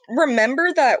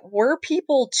remember that we're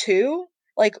people too.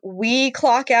 Like, we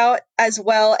clock out as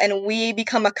well, and we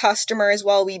become a customer as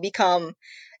well. We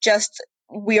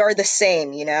are the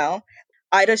same, you know?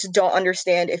 I just don't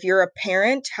understand, if you're a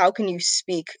parent, how can you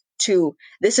speak to,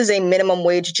 this is a minimum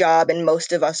wage job and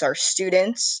most of us are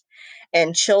students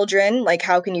and children. Like,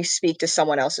 how can you speak to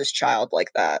someone else's child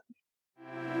like that?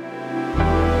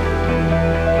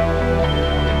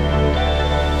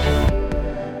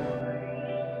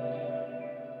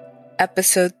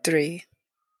 Episode 3.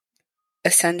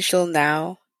 Essential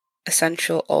now,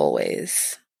 essential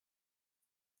always.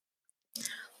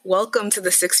 Welcome to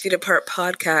the 6 Feet Apart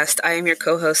podcast. I am your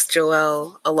co-host,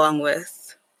 Joelle, along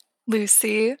with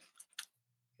Lucy,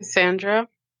 Cassandra,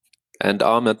 and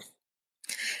Ahmed.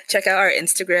 Check out our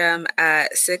Instagram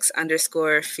at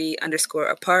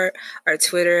 6_feet_apart, our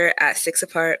Twitter at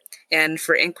 6apart, and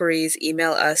for inquiries,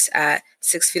 email us at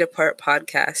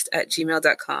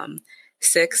 6feetapartpodcast@gmail.com,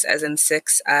 6 as in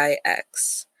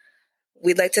 6IX.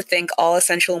 We'd like to thank all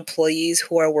essential employees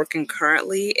who are working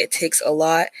currently. It takes a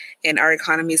lot, and our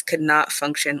economies could not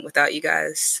function without you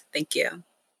guys. Thank you.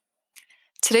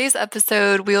 Today's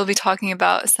episode, we will be talking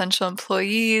about essential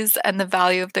employees and the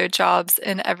value of their jobs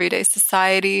in everyday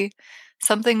society.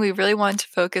 Something we really want to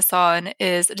focus on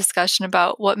is a discussion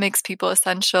about what makes people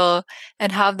essential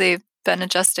and how they've been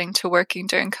adjusting to working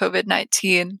during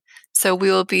COVID-19. So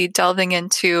we will be delving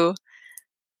into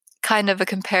kind of a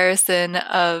comparison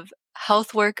of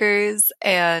health workers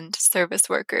and service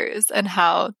workers and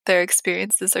how their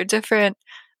experiences are different,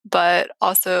 but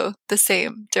also the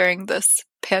same during this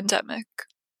pandemic.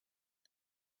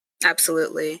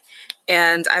 Absolutely.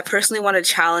 And I personally want to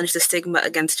challenge the stigma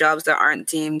against jobs that aren't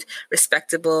deemed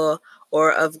respectable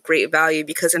or of great value,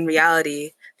 because in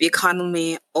reality, the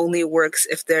economy only works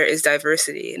if there is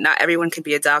diversity. Not everyone can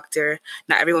be a doctor.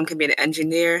 Not everyone can be an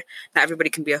engineer. Not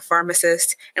everybody can be a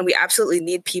pharmacist. And we absolutely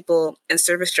need people in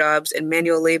service jobs and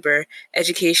manual labor,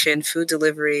 education, food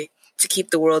delivery to keep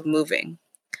the world moving.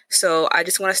 So I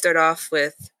just want to start off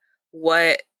with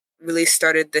what really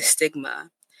started this stigma.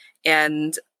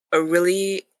 And a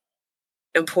really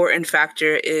important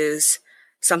factor is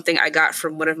something I got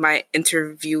from one of my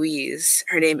interviewees.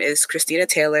 Her name is Christina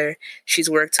Taylor. She's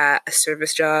worked at a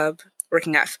service job,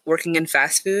 working in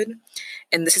fast food,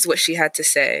 and this is what she had to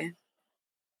say.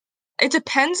 It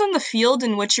depends on the field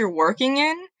in which you're working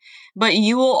in, but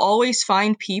you will always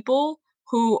find people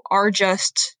who are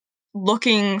just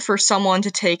looking for someone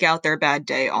to take out their bad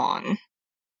day on,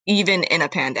 even in a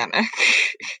pandemic.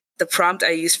 The prompt I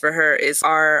used for her is,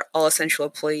 are all essential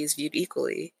employees viewed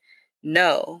equally?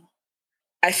 No.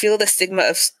 I feel the stigma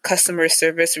of customer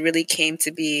service really came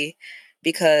to be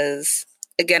because,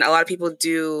 again, a lot of people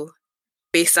do,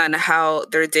 based on how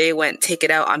their day went, take it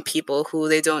out on people who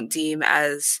they don't deem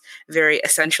as very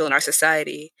essential in our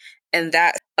society. And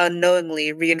that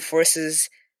unknowingly reinforces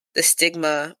the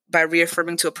stigma by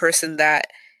reaffirming to a person that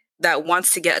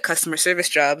wants to get a customer service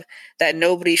job that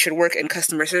nobody should work in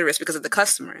customer service because of the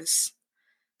customers.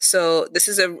 So this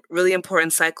is a really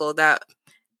important cycle that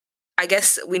I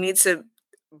guess we need to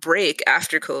break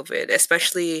after COVID,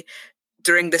 especially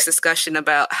during this discussion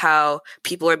about how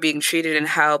people are being treated and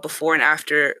how before and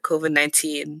after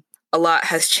COVID-19, a lot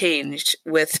has changed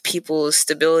with people's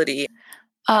stability.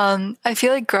 I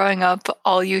feel like growing up,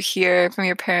 all you hear from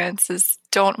your parents is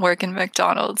don't work in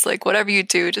McDonald's. Like, whatever you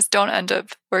do, just don't end up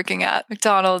working at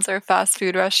McDonald's or a fast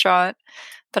food restaurant.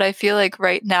 But I feel like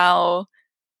right now,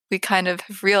 we kind of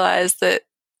have realized that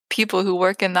people who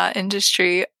work in that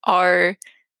industry are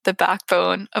the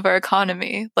backbone of our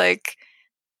economy. Like,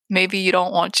 maybe you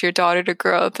don't want your daughter to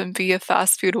grow up and be a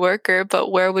fast food worker,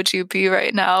 but where would you be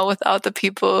right now without the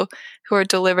people who are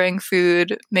delivering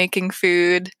food, making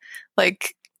food?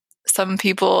 Like, some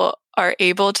people are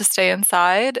able to stay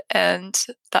inside, and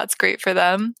that's great for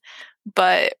them.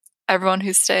 But everyone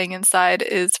who's staying inside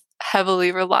is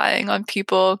heavily relying on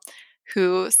people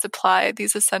who supply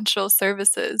these essential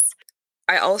services.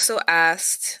 I also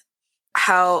asked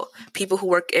how people who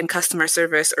work in customer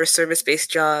service or service-based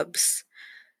jobs,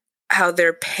 how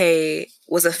their pay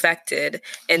was affected,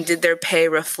 and did their pay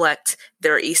reflect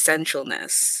their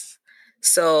essentialness?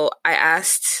 So I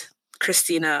asked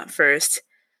Christina first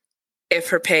if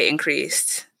her pay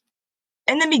increased.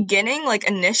 In the beginning,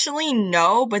 initially,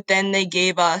 no, but then they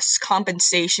gave us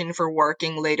compensation for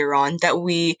working later on that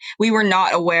we were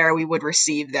not aware we would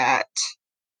receive that.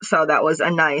 So that was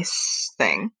a nice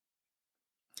thing.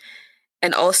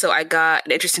 And also, I got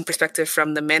an interesting perspective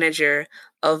from the manager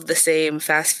of the same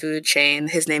fast food chain.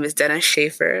 His name is Dennis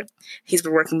Schaefer. He's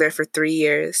been working there for 3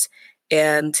 years.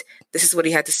 And this is what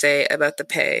he had to say about the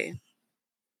pay.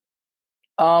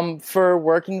 For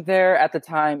working there at the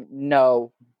time,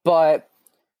 no. But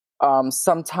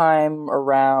sometime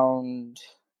around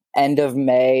end of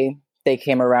May, they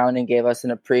came around and gave us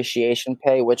an appreciation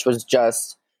pay, which was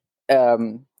just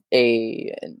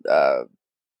a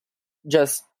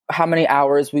just how many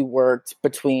hours we worked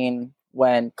between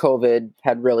when COVID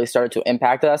had really started to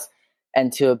impact us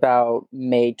and to about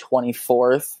May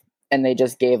 24th. And they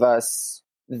just gave us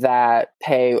that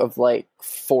pay of like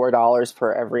 $4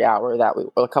 per every hour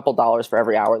a couple dollars for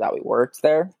every hour that we worked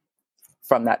there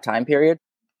from that time period.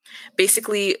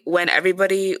 Basically, when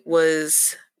everybody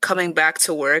was coming back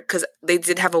to work, because they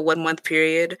did have a 1-month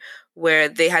period where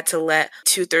they had to let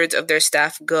 2/3 of their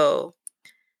staff go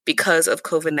because of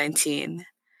COVID-19.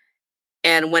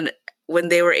 And when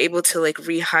they were able to like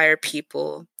rehire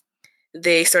people,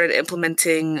 they started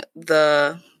implementing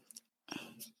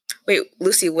wait,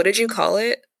 Lucy, what did you call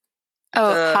it?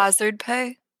 Hazard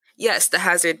pay? Yes, the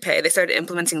hazard pay. They started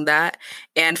implementing that.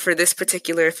 And for this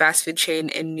particular fast food chain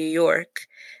in New York,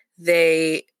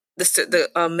 the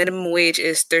minimum wage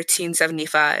is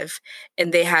 $13.75,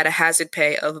 and they had a hazard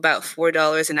pay of about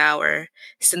 $4 an hour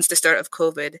since the start of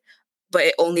COVID, but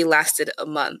it only lasted a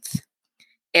month.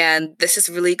 And this is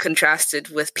really contrasted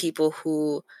with people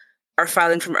who are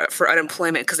filing for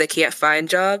unemployment because they can't find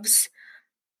jobs.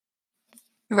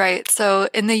 Right. So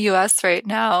in the US right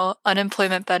now,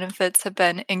 unemployment benefits have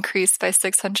been increased by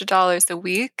 $600 a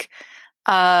week.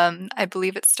 I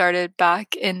believe it started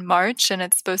back in March and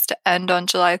it's supposed to end on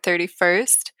July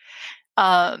 31st,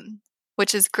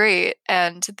 which is great.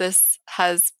 And this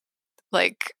has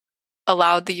like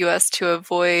allowed the US to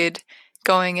avoid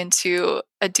going into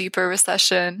a deeper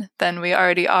recession than we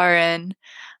already are in.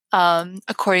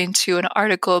 According to an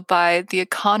article by The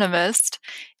Economist,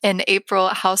 in April,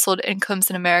 household incomes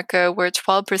in America were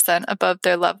 12% above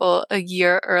their level a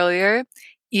year earlier,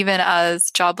 even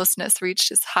as joblessness reached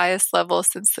its highest level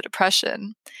since the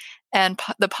Depression. And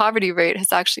the poverty rate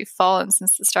has actually fallen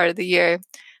since the start of the year,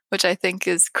 which I think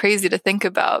is crazy to think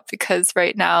about because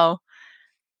right now,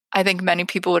 I think many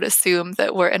people would assume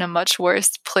that we're in a much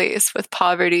worse place with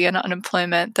poverty and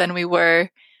unemployment than we were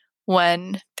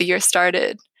when the year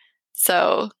started.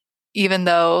 So even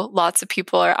though lots of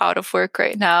people are out of work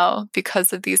right now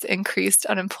because of these increased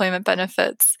unemployment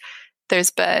benefits,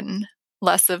 there's been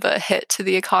less of a hit to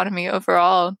the economy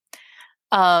overall.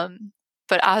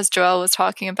 But as Joelle was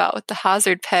talking about with the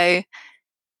hazard pay,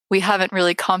 we haven't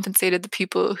really compensated the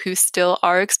people who still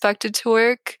are expected to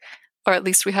work, or at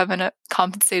least we haven't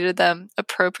compensated them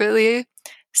appropriately.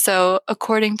 So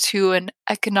according to an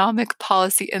Economic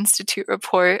Policy Institute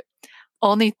report,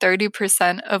 only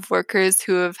 30% of workers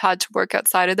who have had to work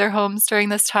outside of their homes during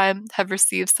this time have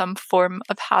received some form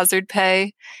of hazard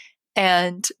pay.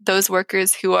 And those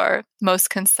workers who are most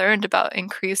concerned about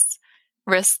increased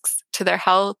risks to their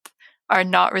health are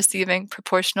not receiving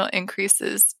proportional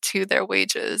increases to their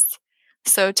wages.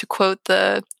 So to quote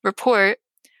the report,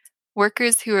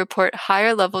 workers who report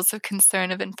higher levels of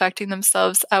concern of infecting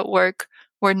themselves at work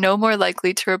were no more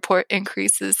likely to report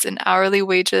increases in hourly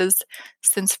wages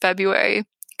since February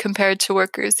compared to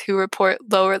workers who report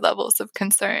lower levels of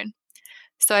concern.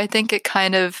 So I think it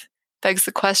kind of begs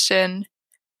the question,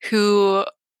 who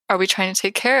are we trying to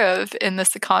take care of in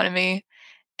this economy?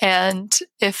 And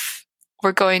if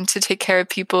we're going to take care of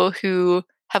people who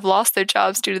have lost their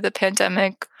jobs due to the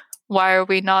pandemic, why are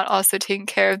we not also taking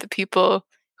care of the people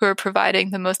who are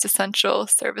providing the most essential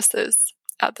services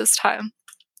at this time?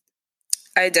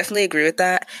 I definitely agree with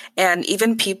that. And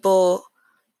even people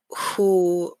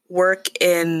who work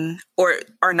in or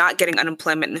are not getting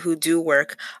unemployment and who do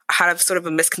work have sort of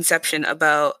a misconception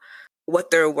about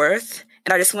what they're worth.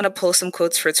 And I just want to pull some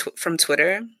quotes from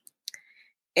Twitter.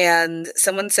 And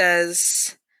someone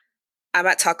says, "I'm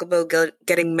at Taco Bell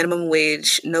getting minimum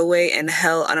wage. No way in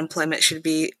hell unemployment should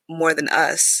be more than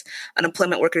us.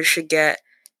 Unemployment workers should get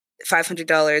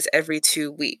 $500 every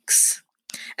 2 weeks."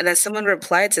 And then someone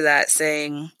replied to that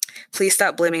saying, please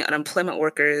stop blaming unemployment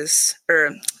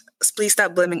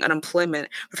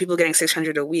for people getting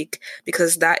 $600 a week,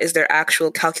 because that is their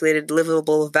actual calculated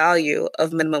livable value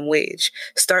of minimum wage.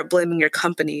 Start blaming your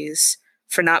companies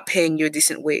for not paying you a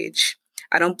decent wage.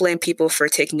 I don't blame people for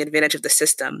taking advantage of the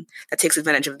system that takes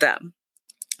advantage of them.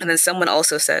 And then someone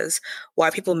also says, why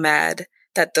are people mad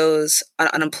that those on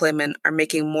unemployment are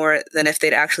making more than if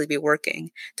they'd actually be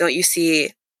working? Don't you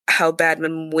see how bad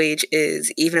minimum wage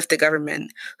is, even if the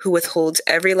government, who withholds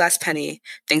every last penny,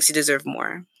 thinks you deserve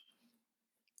more?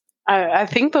 I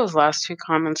think those last two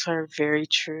comments are very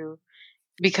true,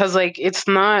 because like it's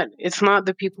not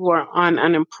the people who are on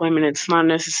unemployment, it's not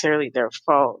necessarily their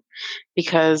fault,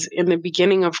 because in the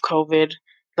beginning of COVID,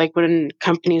 like when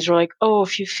companies were like, oh,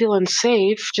 if you feel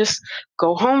unsafe, just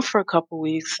go home for a couple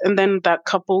weeks. And then that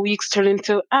couple weeks turned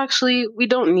into, actually, we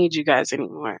don't need you guys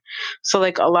anymore. So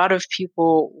like a lot of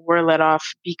people were let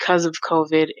off because of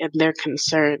COVID and their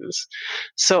concerns.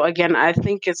 So again, I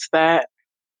think it's that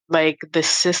like the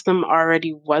system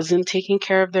already wasn't taking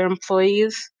care of their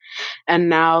employees, and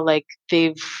now like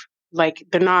they're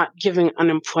not giving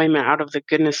unemployment out of the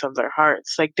goodness of their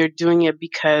hearts. Like they're doing it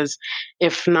because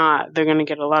if not, they're going to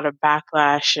get a lot of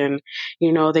backlash, and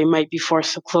they might be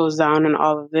forced to close down and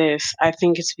all of this. I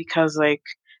think it's because like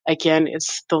again,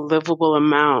 it's the livable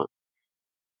amount,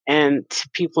 and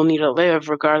people need to live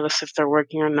regardless if they're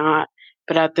working or not.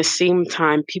 But at the same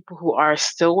time, people who are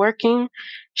still working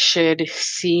should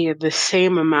see the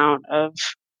same amount of,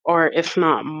 or if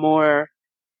not more,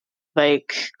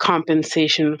 like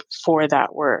compensation for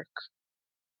that work.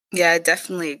 Yeah, I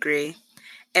definitely agree.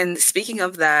 And speaking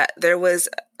of that, there was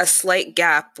a slight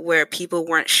gap where people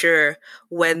weren't sure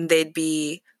when they'd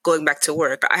be going back to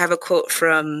work. I have a quote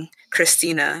from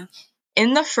Christina.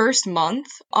 In the first month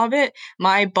of it,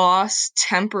 my boss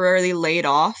temporarily laid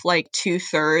off like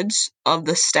 2/3 of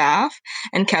the staff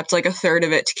and kept like 1/3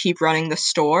 of it to keep running the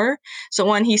store. So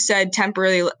when he said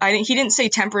temporarily, he didn't say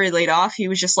temporarily laid off. He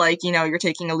was just like, you're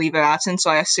taking a leave of absence. So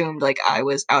I assumed like I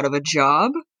was out of a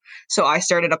job. So I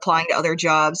started applying to other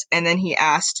jobs, and then he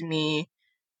asked me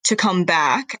to come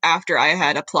back after I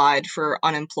had applied for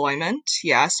unemployment.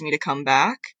 He asked me to come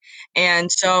back.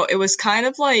 And so it was kind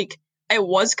of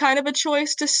a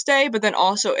choice to stay, but then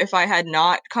also if I had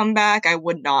not come back, I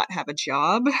would not have a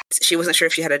job. She wasn't sure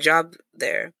if she had a job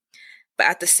there. But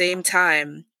at the same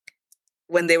time,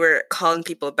 when they were calling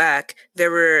people back, there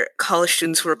were college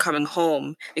students who were coming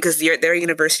home because their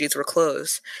universities were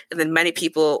closed. And then many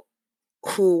people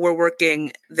who were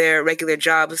working their regular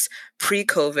jobs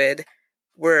pre-COVID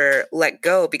were let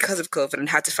go because of COVID and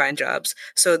had to find jobs.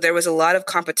 So there was a lot of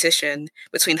competition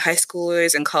between high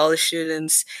schoolers and college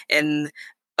students and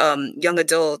young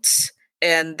adults,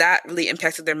 and that really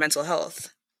impacted their mental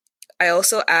health. I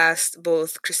also asked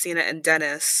both Christina and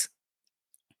Dennis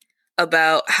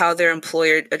about how their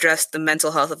employer addressed the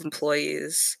mental health of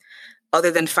employees other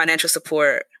than financial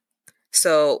support.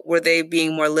 So were they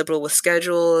being more liberal with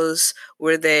schedules?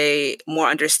 Were they more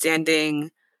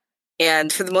understanding?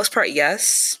 And for the most part,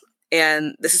 yes.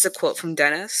 And this is a quote from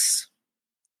Dennis.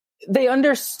 They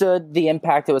understood the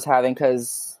impact it was having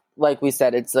because, like we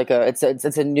said, it's like it's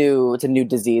a new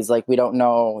disease. Like we don't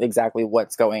know exactly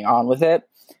what's going on with it.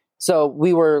 So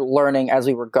we were learning as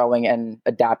we were going and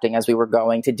adapting as we were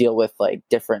going to deal with like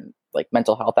different like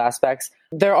mental health aspects.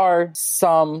 There are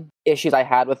some issues I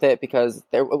had with it because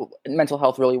mental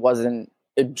health really wasn't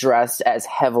addressed as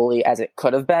heavily as it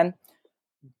could have been.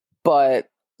 But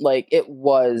like it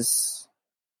was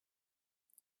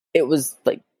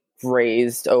like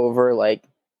raised over, like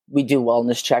we do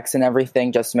wellness checks and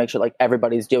everything just to make sure like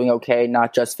everybody's doing okay,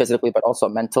 not just physically but also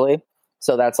mentally.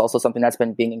 So that's also something that's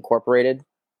been being incorporated.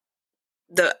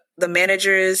 The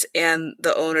managers and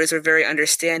the owners were very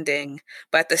understanding,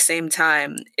 but at the same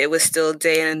time, it was still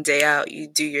day in and day out, you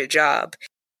do your job.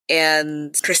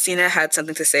 And Christina had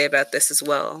something to say about this as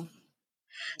well.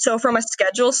 So from a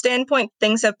schedule standpoint,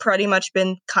 things have pretty much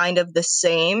been kind of the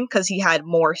same because he had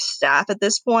more staff at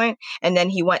this point, and then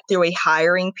he went through a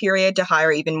hiring period to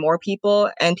hire even more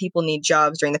people, and people need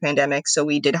jobs during the pandemic, so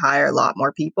we did hire a lot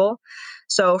more people.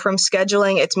 So from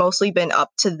scheduling, it's mostly been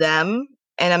up to them,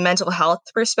 and a mental health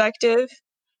perspective,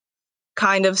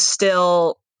 kind of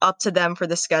still up to them for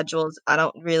the schedules. I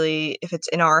don't really, if it's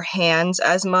in our hands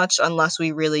as much, unless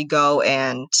we really go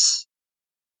and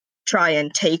try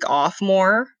and take off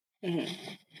more. Mm-hmm.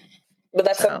 But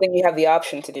that's something you have the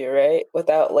option to do, right?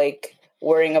 Without like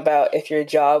worrying about if your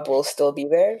job will still be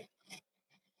there.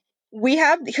 We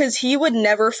have, because he would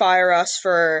never fire us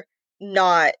for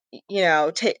not,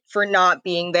 for not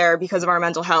being there because of our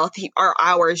mental health. Our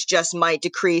hours just might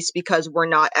decrease because we're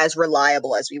not as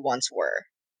reliable as we once were.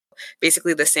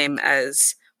 Basically the same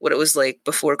as what it was like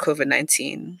before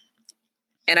COVID-19.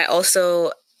 And I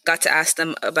also got to ask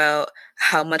them about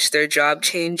how much their job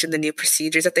changed and the new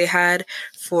procedures that they had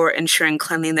for ensuring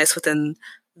cleanliness within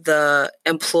the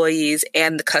employees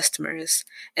and the customers.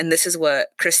 And this is what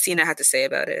Christina had to say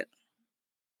about it.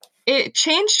 It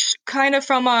changed kind of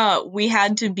from we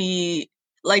had to be,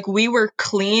 like, we were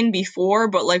clean before,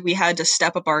 but like we had to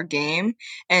step up our game.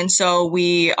 And so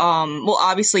we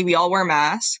obviously we all wear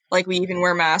masks. Like we even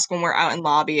wear masks when we're out in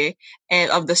lobby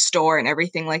and of the store and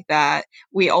everything like that.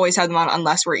 We always have them on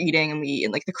unless we're eating and we eat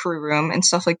in like the crew room and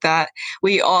stuff like that.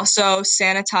 We also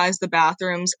sanitize the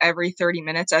bathrooms every 30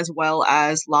 minutes as well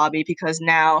as lobby, because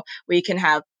now we can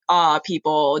have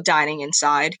people dining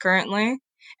inside currently.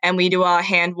 And we do a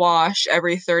hand wash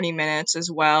every 30 minutes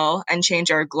as well, and change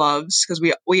our gloves, because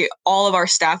we all of our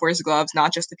staff wears gloves,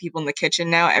 not just the people in the kitchen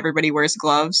now. Everybody wears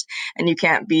gloves, and you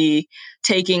can't be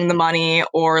taking the money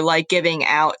or like giving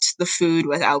out the food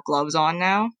without gloves on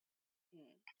now.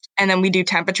 And then we do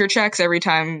temperature checks every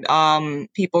time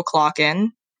people clock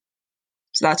in.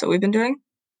 So that's what we've been doing.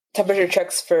 Temperature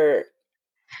checks for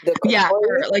the Yeah,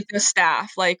 for employees? like the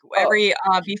staff. Like every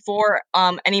before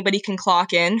anybody can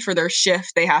clock in for their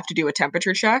shift, they have to do a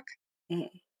temperature check. Mhm.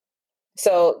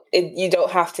 So you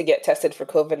don't have to get tested for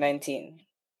COVID-19.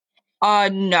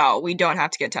 No, we don't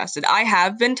have to get tested. I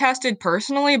have been tested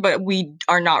personally, but we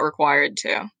are not required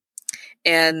to.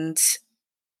 And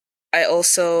I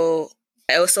also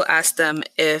asked them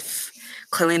if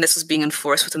cleanliness was being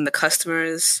enforced within the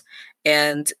customers,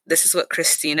 and this is what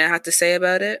Christina had to say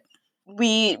about it.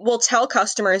 We will tell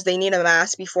customers they need a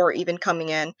mask before even coming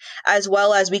in, as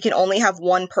well as we can only have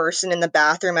one person in the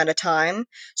bathroom at a time.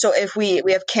 So if we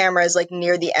have cameras like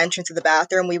near the entrance of the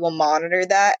bathroom, we will monitor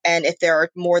that. And if there are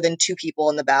more than two people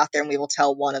in the bathroom, we will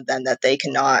tell one of them that they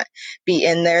cannot be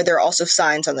in there. There are also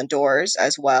signs on the doors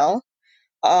as well.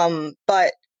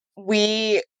 But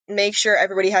we make sure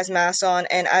everybody has masks on,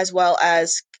 and as well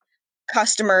as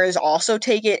customers also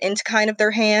take it into kind of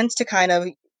their hands to kind of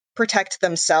protect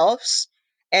themselves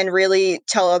and really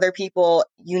tell other people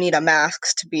you need a mask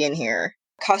to be in here.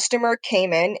 Customer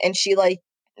came in and she like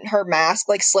her mask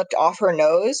like slipped off her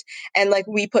nose, and like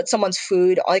we put someone's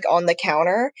food like on the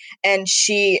counter, and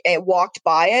she walked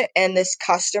by it, and this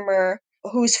customer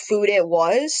whose food it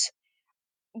was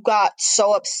got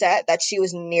so upset that she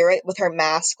was near it with her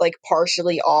mask like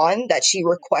partially on that she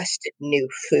requested new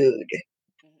food.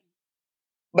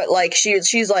 But like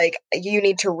she's like, you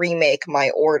need to remake my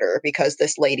order because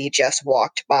this lady just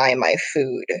walked by my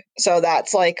food. So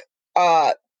that's like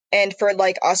and for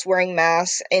like us wearing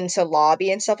masks into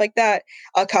lobby and stuff like that,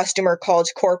 a customer called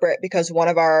corporate because one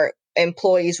of our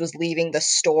employees was leaving the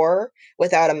store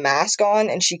without a mask on,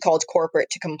 and she called corporate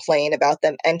to complain about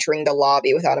them entering the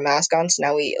lobby without a mask on. So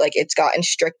now it's gotten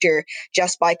stricter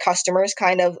just by customers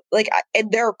kind of like,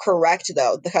 they're correct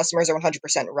though. The customers are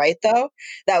 100% right though,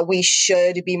 that we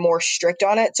should be more strict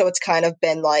on it. So it's kind of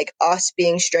been like us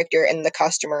being stricter and the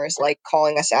customers like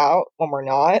calling us out when we're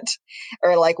not,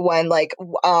 or like when like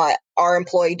our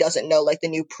employee doesn't know like the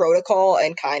new protocol,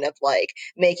 and kind of like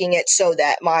making it so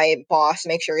that my boss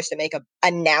makes sure to make an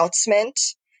announcement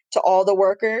to all the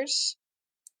workers.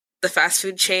 The fast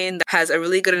food chain that has a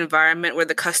really good environment where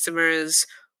the customers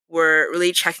were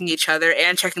really checking each other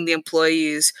and checking the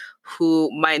employees who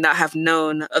might not have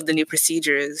known of the new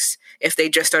procedures if they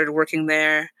just started working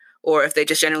there or if they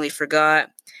just generally forgot.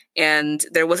 And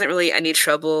there wasn't really any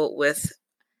trouble with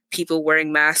people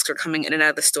wearing masks or coming in and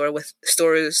out of the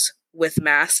stores with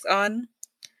masks on.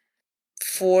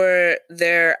 For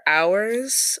their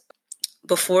hours,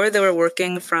 before they were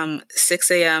working from 6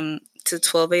 a.m. to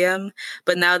 12 a.m.,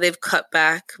 but now they've cut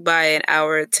back by an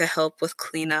hour to help with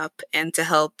cleanup and to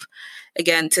help,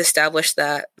 again, to establish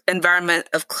that environment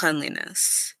of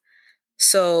cleanliness.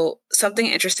 So something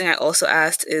interesting I also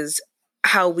asked is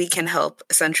how we can help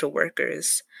essential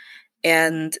workers.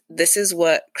 And this is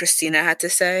what Christina had to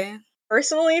say.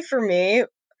 Personally, for me,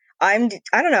 I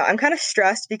don't know, I'm kind of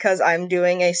stressed because I'm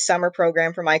doing a summer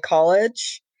program for my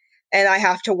college, and I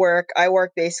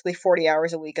work basically 40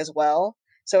 hours a week as well.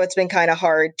 So it's been kind of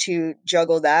hard to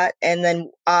juggle that. And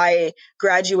then I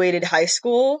graduated high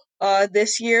school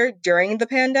this year during the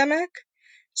pandemic.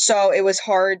 So it was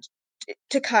hard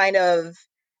to kind of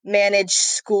manage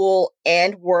school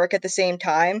and work at the same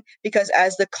time, because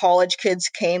as the college kids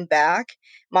came back,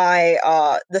 my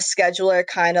the scheduler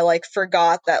kind of like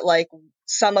forgot that like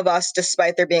some of us,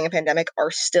 despite there being a pandemic,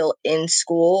 are still in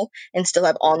school and still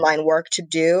have online work to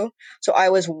do. So I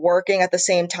was working at the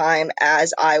same time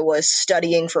as I was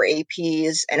studying for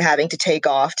APs and having to take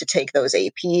off to take those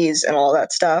APs and all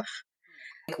that stuff.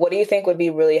 What do you think would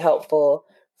be really helpful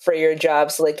for your job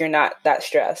so like you're not that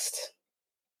stressed?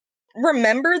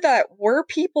 Remember that we're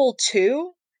people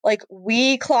too. Like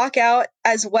we clock out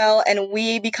as well, and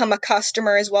we become a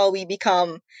customer as well. We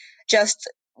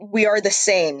are the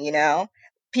same, you know?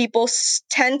 People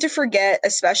tend to forget,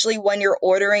 especially when you're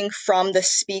ordering from the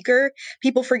speaker,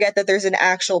 people forget that there's an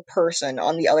actual person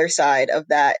on the other side of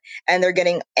that, and they're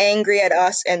getting angry at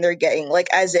us, and they're getting like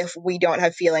as if we don't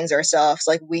have feelings ourselves,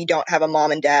 like we don't have a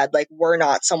mom and dad, like we're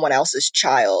not someone else's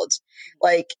child.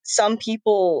 Like some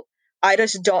people, I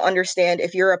just don't understand.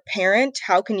 If you're a parent,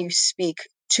 how can you speak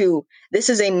to this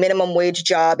is a minimum wage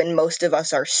job, and most of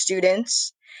us are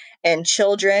students and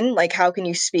children. Like, how can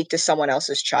you speak to someone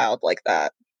else's child like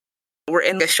that? we're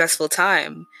in a stressful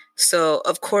time. So,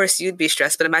 of course, you'd be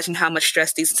stressed, but imagine how much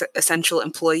stress these essential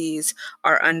employees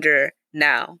are under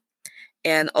now.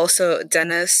 And also,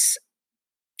 Dennis.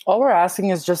 All we're asking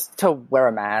is just to wear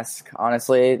a mask,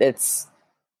 honestly. It's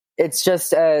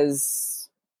just as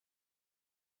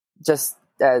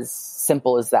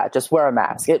simple as that. Just wear a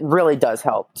mask. It really does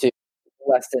help to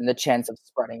lessen the chance of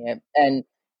spreading it. And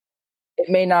it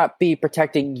may not be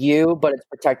protecting you, but it's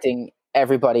protecting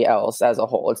everybody else as a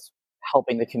whole. It's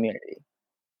helping the community.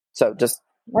 So just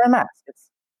wear a mask. It's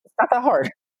not that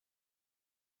hard.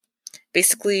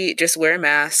 Basically, just wear a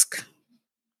mask.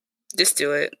 Just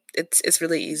do it. It's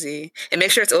really easy. And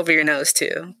make sure it's over your nose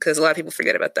too, because a lot of people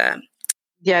forget about that.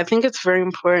 Yeah, I think it's very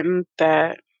important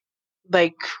that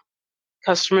like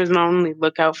customers not only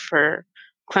look out for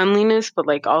cleanliness, but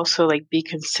like also like be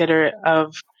considerate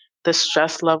of the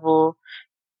stress level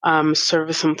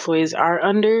service employees are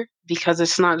under, because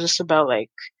it's not just about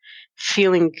like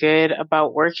feeling good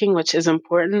about working, which is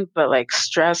important, but like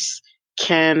stress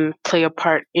can play a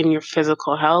part in your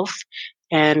physical health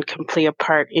and can play a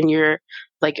part in your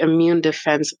like immune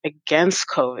defense against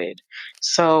COVID.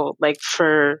 So like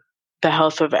for the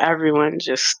health of everyone,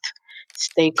 just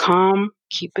stay calm,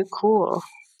 keep it cool.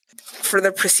 For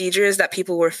the procedures that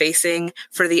people were facing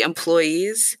for the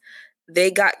employees,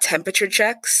 they got temperature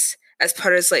checks as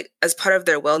part of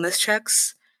their wellness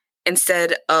checks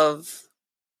instead of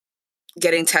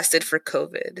getting tested for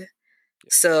COVID.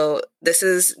 So this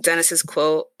is Dennis's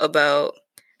quote about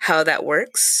how that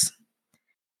works.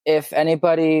 If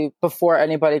before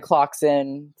anybody clocks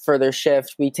in for their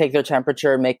shift, we take their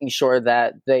temperature, making sure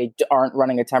that they aren't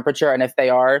running a temperature. And if they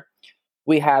are,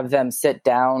 we have them sit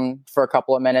down for a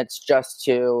couple of minutes just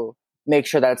to make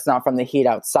sure that it's not from the heat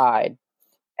outside.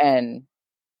 And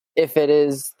if it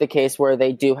is the case where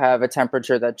they do have a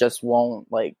temperature that just won't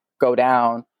like go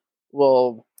down,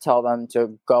 we'll tell them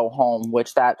to go home,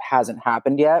 which that hasn't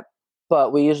happened yet.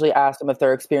 But we usually ask them if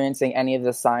they're experiencing any of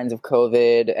the signs of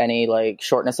COVID, any like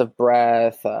shortness of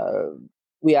breath.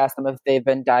 We ask them if they've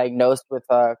been diagnosed with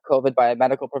COVID by a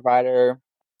medical provider,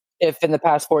 if in the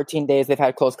past 14 days they've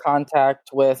had close contact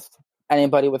with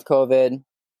anybody with COVID.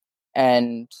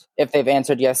 And if they've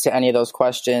answered yes to any of those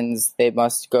questions, they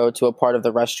must go to a part of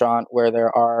the restaurant where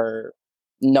there are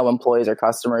no employees or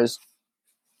customers.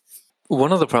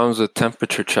 One of the problems with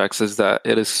temperature checks is that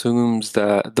it assumes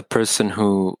that the person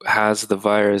who has the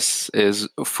virus is,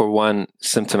 for one,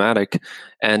 symptomatic,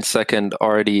 and second,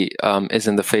 already is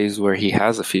in the phase where he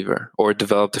has a fever or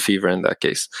developed a fever in that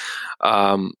case.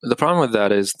 The problem with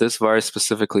that is this virus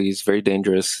specifically is very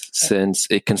dangerous since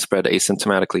it can spread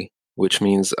asymptomatically, which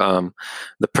means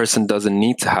the person doesn't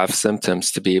need to have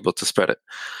symptoms to be able to spread it.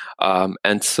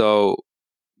 And so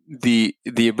the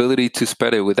ability to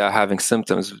spread it without having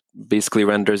symptoms basically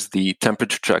renders the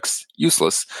temperature checks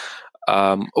useless.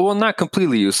 Well, not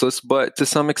completely useless, but to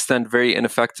some extent very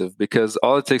ineffective, because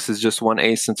all it takes is just one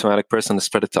asymptomatic person to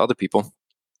spread it to other people,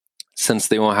 since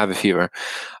they won't have a fever.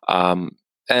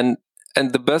 And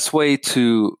the best way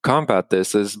to combat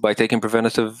this is by taking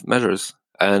preventative measures.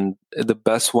 And the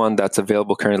best one that's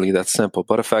available currently, that's simple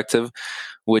but effective,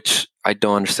 which I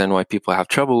don't understand why people have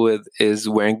trouble with, is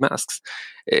wearing masks.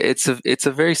 It's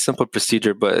a very simple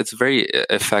procedure, but it's very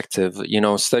effective.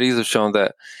 Studies have shown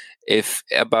that if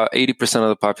about 80% of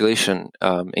the population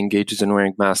engages in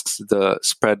wearing masks, the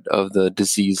spread of the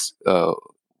disease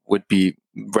would be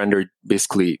rendered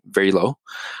basically very low.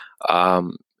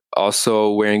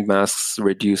 Also, wearing masks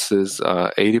reduces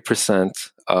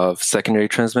 80% of secondary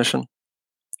transmission.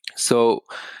 So,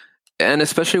 and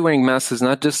especially wearing masks is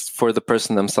not just for the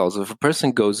person themselves. If a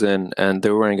person goes in and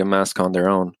they're wearing a mask on their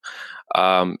own,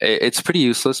 it's pretty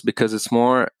useless, because it's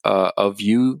more of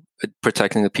you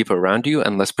protecting the people around you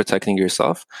and less protecting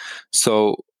yourself.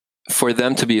 So for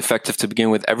them to be effective to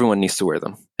begin with, everyone needs to wear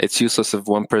them. It's useless if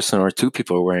one person or two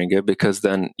people are wearing it, because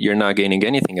then you're not gaining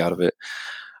anything out of it.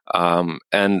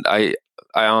 And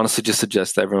I honestly just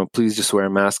suggest that everyone please just wear a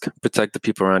mask, protect the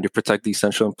people around you, protect the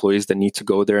essential employees that need to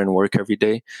go there and work every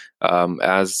day.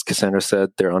 As Cassandra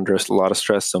said, they're under a lot of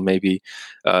stress, so maybe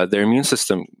their immune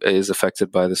system is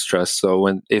affected by the stress.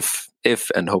 So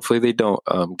if and hopefully they don't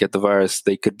get the virus,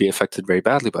 they could be affected very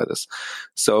badly by this.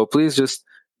 So please just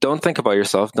don't think about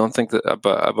yourself. Don't think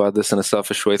about this in a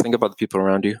selfish way. Think about the people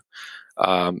around you,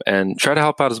 and try to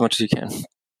help out as much as you can.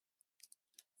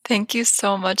 Thank you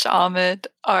so much, Ahmed,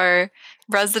 our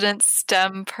resident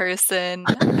STEM person.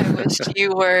 I wish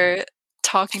you were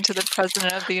talking to the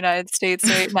President of the United States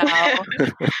right now.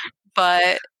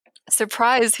 But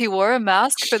surprise, he wore a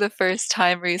mask for the first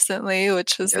time recently,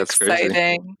 which was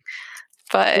exciting.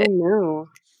 But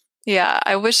Yeah,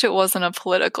 I wish it wasn't a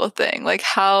political thing. Like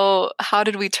how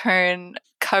did we turn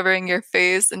covering your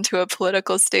face into a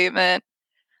political statement?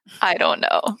 I don't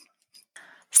know.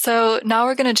 So now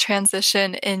we're going to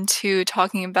transition into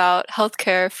talking about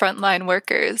healthcare frontline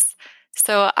workers.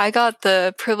 So I got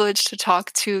the privilege to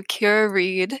talk to Kira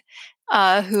Reed,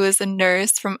 who is a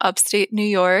nurse from upstate New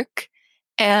York.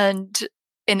 And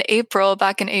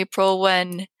back in April,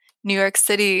 when New York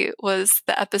City was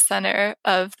the epicenter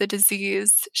of the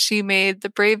disease, she made the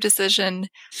brave decision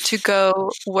to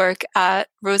go work at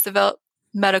Roosevelt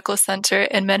Medical Center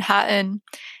in Manhattan.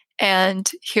 And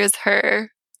here's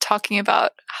her talking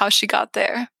about how she got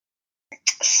there.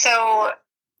 So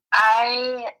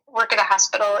I work at a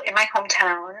hospital in my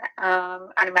hometown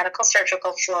on a medical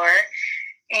surgical floor,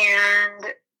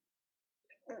 and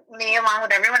me, along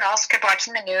with everyone else, kept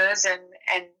watching the news. And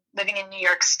living in New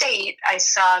York State, I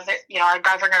saw that our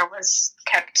governor was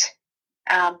kept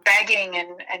begging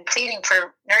and pleading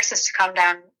for nurses to come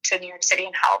down to New York City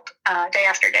and help day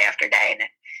after day after day, and it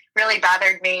really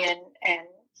bothered me. And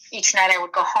each night I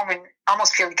would go home and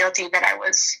almost feel guilty that I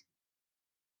was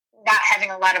not having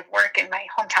a lot of work in my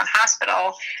hometown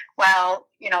hospital while,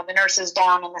 the nurses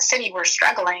down in the city were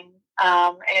struggling.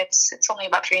 And it's only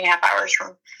about 3.5 hours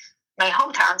from my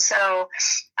hometown. So,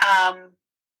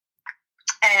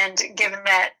 and given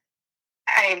that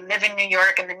I live in New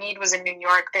York and the need was in New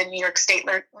York, the New York State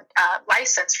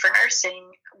license for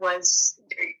nursing was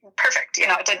perfect.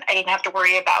 I didn't have to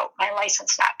worry about my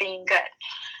license not being good.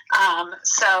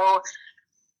 So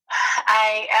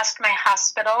I asked my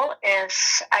hospital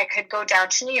if I could go down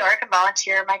to New York and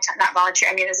volunteer my time, not volunteer,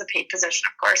 I mean, as a paid position,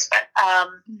 of course, but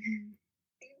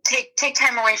take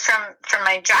time away from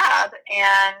my job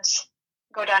and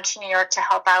go down to New York to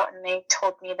help out. And they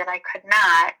told me that I could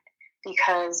not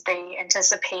because they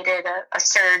anticipated a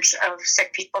surge of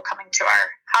sick people coming to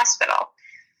our hospital.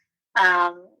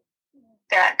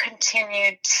 That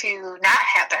continued to not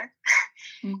happen.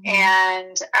 Mm-hmm.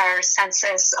 And our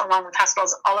census, along with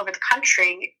hospitals all over the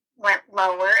country, went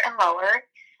lower and lower.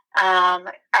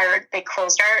 They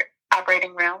closed our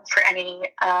operating room for any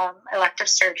elective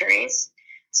surgeries.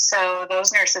 So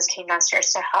those nurses came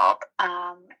downstairs to help.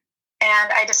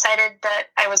 And I decided that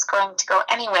I was going to go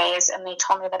anyways, and they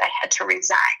told me that I had to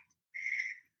resign.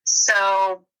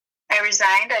 So I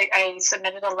resigned. I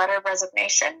submitted a letter of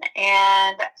resignation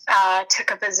and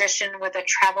took a position with a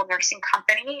travel nursing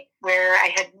company where I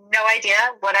had no idea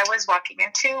what I was walking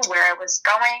into, where I was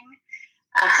going,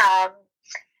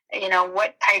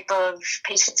 what type of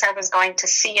patients I was going to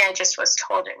see. I just was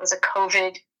told it was a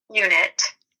COVID unit,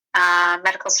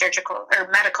 medical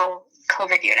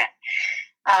COVID unit.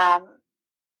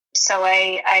 So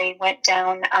I went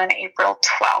down on April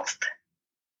 12th.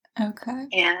 Okay.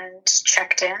 And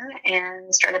checked in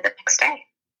and started the next day.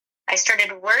 I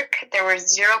started work. There were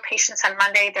 0 patients on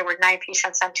Monday. There were 9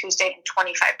 patients on Tuesday and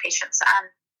 25 patients on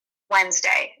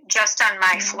Wednesday, just on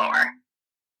my floor.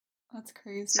 That's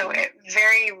crazy. So it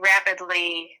very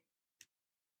rapidly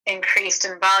increased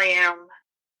in volume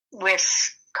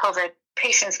with COVID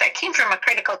patients that came from a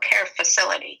critical care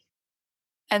facility.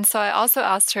 And so I also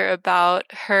asked her about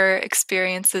her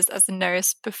experiences as a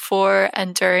nurse before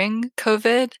and during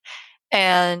COVID,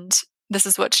 and this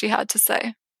is what she had to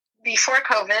say. Before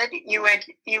COVID,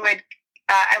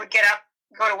 I would get up,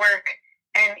 go to work,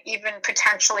 and even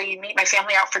potentially meet my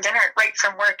family out for dinner right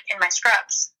from work in my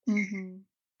scrubs. Mm-hmm.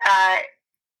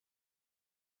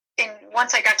 And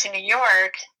once I got to New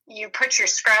York, you put your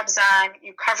scrubs on,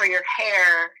 you cover your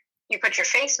hair, you put your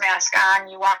face mask on,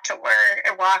 you walk to work,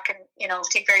 or walk and,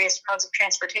 take various modes of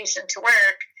transportation to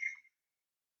work.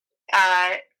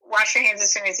 Wash your hands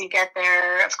as soon as you get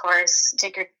there, of course,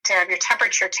 to have your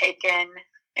temperature taken.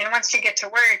 And once you get to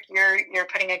work, you're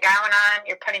putting a gown on,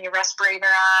 you're putting a respirator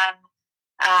on,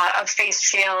 a face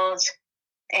shield,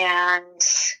 and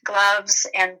gloves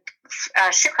and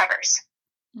shoe covers.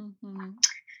 Mm-hmm.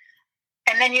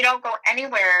 And then you don't go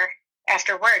anywhere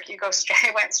after work.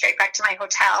 I went straight back to my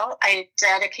hotel. I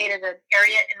dedicated an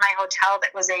area in my hotel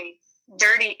that was a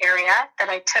dirty area that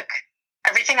I took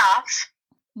everything off,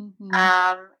 mm-hmm.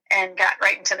 And got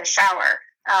right into the shower,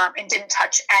 and didn't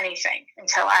touch anything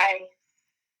until I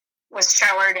was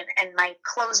showered and my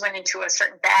clothes went into a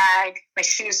certain bag. My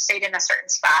shoes stayed in a certain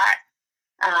spot.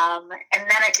 And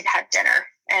then I could have dinner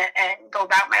and go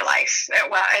about my life at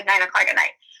 9:00 at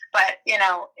night. But,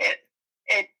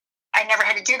 I never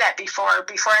had to do that before.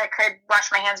 Before I could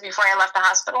wash my hands before I left the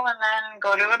hospital and then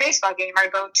go to a baseball game or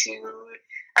go to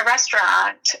a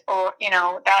restaurant, or,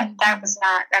 that's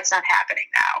not happening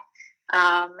now.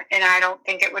 And I don't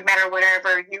think it would matter wherever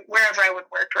I would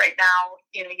work right now.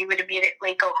 You would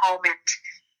immediately go home and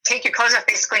take your clothes off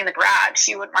basically in the garage.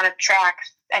 You wouldn't want to track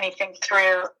anything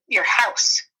through your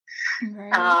house.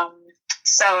 Right.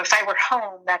 So if I were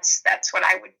home, that's what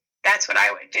I would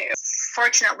do.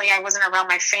 Fortunately, I wasn't around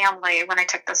my family when I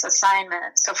took this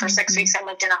assignment. So for 6 weeks, I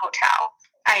lived in a hotel.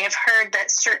 I have heard that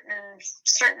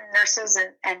certain nurses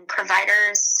and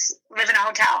providers live in a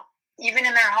hotel, even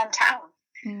in their hometown,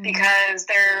 because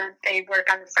they work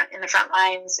in the front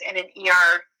lines in an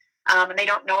ER, and they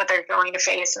don't know what they're going to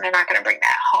face, and they're not going to bring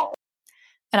that home.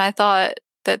 And I thought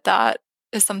that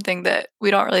is something that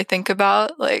we don't really think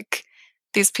about. Like,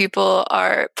 these people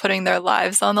are putting their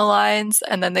lives on the lines,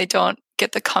 and then they don't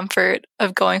get the comfort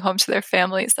of going home to their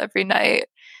families every night.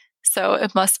 So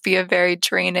it must be a very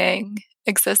draining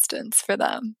existence for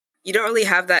them. You don't really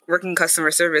have that working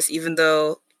customer service, even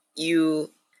though you're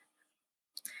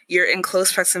in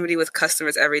close proximity with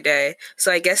customers every day.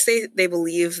 So I guess they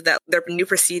believe that their new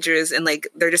procedures and like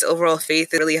their just overall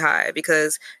faith is really high,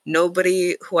 because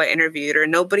nobody who I interviewed or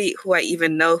nobody who I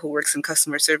even know who works in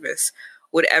customer service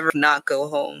would ever not go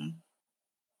home.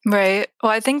 Right.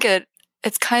 Well, I think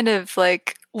it's kind of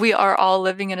like we are all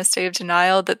living in a state of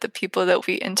denial that the people that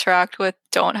we interact with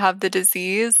don't have the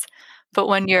disease. But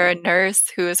when you're a nurse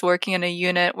who is working in a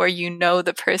unit where you know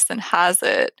the person has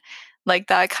it, like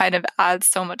that kind of adds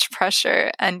so much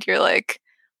pressure. And you're like,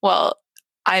 well,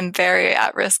 I'm very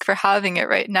at risk for having it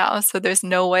right now. So there's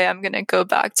no way I'm going to go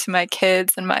back to my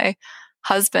kids and my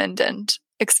husband and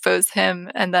expose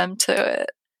him and them to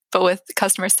it. But with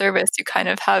customer service, you kind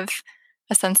of have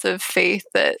a sense of faith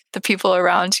that the people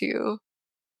around you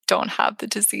don't have the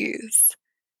disease.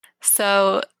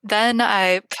 So then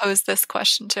I posed this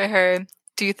question to her.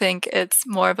 Do you think it's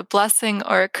more of a blessing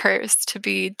or a curse to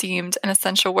be deemed an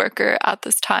essential worker at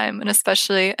this time, and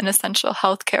especially an essential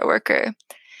healthcare worker?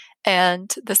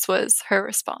 And this was her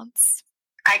response.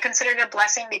 I consider it a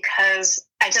blessing because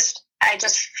I just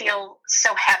feel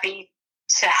so happy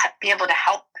to be able to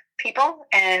help people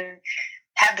and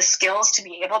have the skills to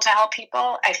be able to help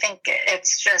people. I think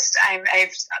it's just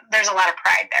there's a lot of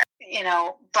pride there,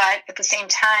 but at the same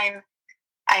time,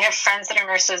 I have friends that are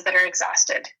nurses that are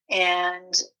exhausted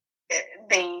and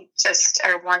they just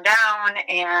are worn down,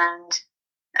 and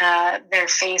they're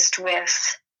faced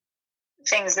with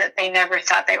things that they never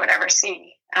thought they would ever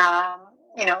see.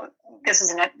 This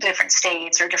is in different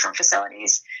states or different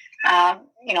facilities.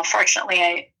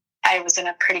 Fortunately, I was in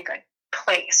a pretty good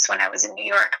place when I was in New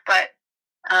York, but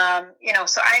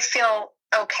so I feel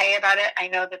okay about it. I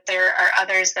know that there are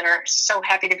others that are so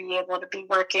happy to be able to be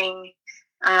working,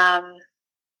 but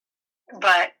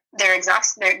they're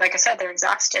exhausted. Like I said, they're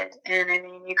exhausted. And I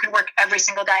mean, you could work every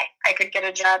single day. I could get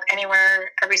a job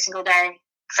anywhere every single day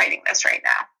fighting this right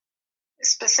now.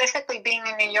 Specifically being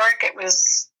in New York, it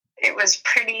was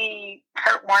pretty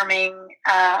heartwarming.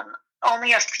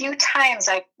 Only a few times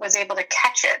I was able to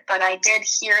catch it, but I did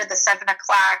hear the 7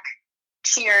 o'clock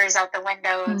cheers out the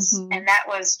windows, and that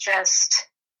was just,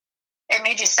 it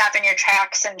made you stop in your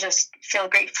tracks and just feel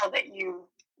grateful that you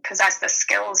possess the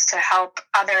skills to help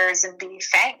others and be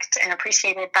thanked and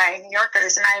appreciated by New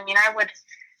Yorkers. And I mean, I would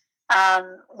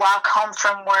walk home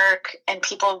from work and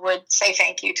people would say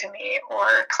thank you to me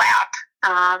or clap.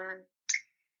 And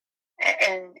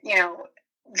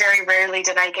very rarely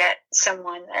did I get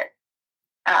someone that,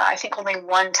 I think only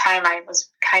one time I was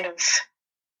kind of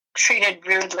treated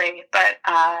rudely, but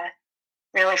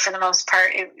really for the most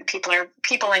part, people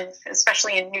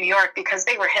especially in New York, because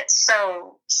they were hit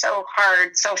so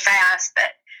hard, so fast,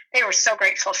 that they were so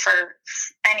grateful for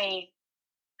any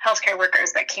healthcare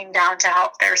workers that came down to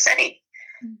help their city.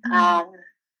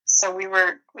 So we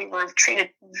were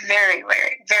treated very,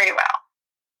 very, very well.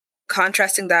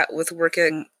 Contrasting that with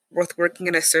working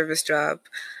in a service job,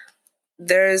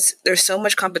 there's so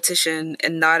much competition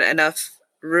and not enough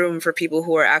room for people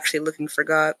who are actually looking for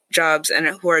jobs and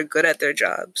who are good at their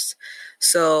jobs.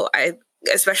 So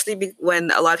especially when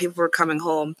a lot of people were coming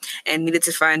home and needed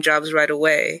to find jobs right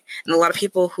away, and a lot of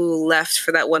people who left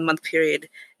for that 1 month period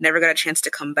never got a chance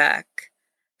to come back.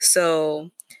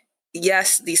 So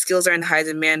yes, these skills are in high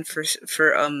demand for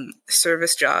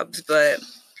service jobs, but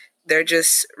there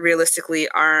just realistically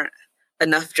aren't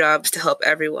enough jobs to help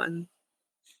everyone.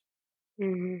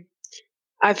 Mm-hmm.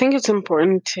 I think it's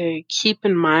important to keep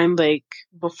in mind, like,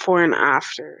 before and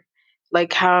after,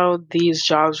 like how these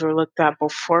jobs were looked at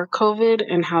before COVID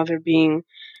and how they're being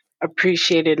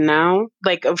appreciated now.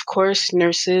 Like, of course,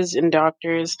 nurses and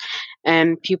doctors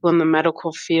and people in the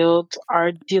medical field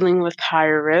are dealing with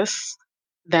higher risks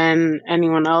than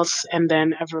anyone else and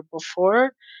than ever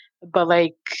before. But,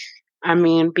 like, I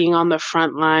mean, being on the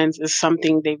front lines is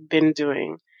something they've been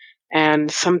doing.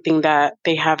 and something that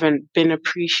they haven't been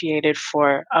appreciated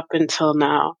for up until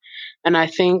now. And I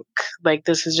think like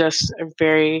this is just a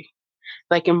very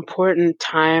like important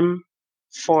time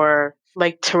for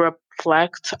like to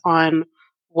reflect on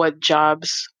what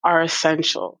jobs are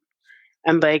essential.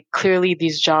 And like clearly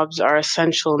these jobs are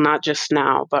essential not just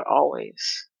now, but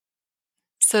always.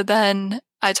 So then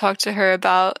I talked to her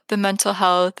about the mental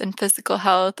health and physical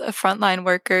health of frontline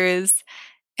workers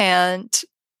and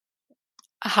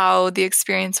how the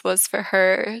experience was for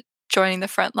her joining the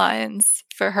front lines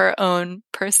for her own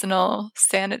personal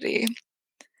sanity.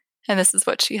 And this is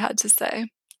what she had to say.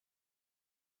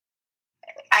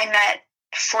 I met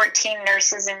 14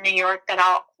 nurses in New York that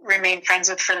I'll remain friends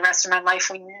with for the rest of my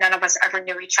life. None of us ever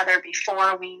knew each other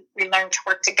before. We learned to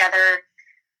work together.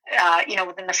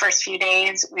 Within the first few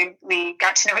days, we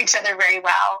got to know each other very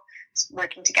well,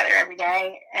 working together every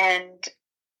day. And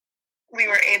we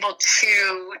were able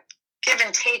to give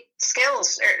and take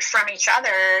skills from each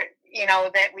other,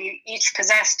 that we each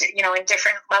possessed, in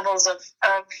different levels of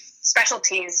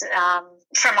specialties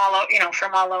from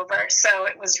all over. So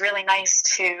it was really nice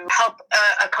to help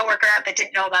a coworker out that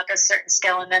didn't know about this certain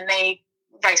skill, and then they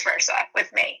vice versa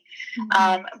with me.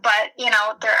 Mm-hmm. But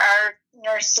there are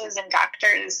nurses and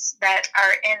doctors that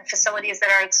are in facilities that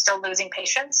are still losing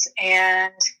patients,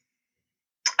 and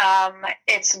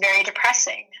it's very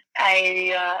depressing.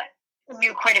 I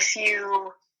knew quite a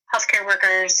few healthcare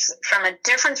workers from a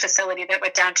different facility that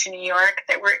went down to New York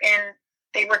that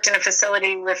they worked in a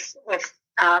facility with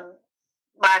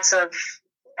lots of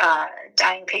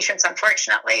dying patients,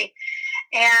 unfortunately.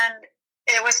 And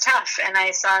it was tough. And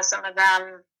I saw some of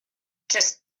them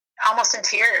just almost in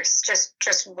tears,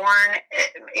 just worn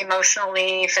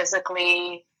emotionally,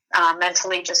 physically,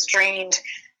 mentally, just drained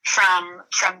from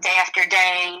day after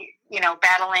day,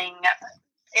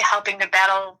 helping to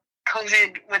battle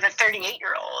COVID with a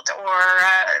 38-year-old or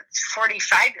a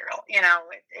 45-year-old.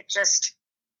 It just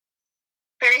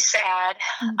very sad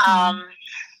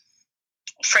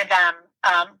for them.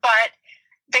 But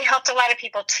they helped a lot of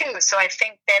people too. So I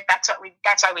think that's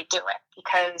why we do it,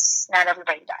 because not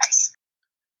everybody dies.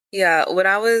 Yeah, when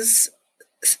I was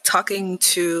talking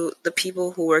to the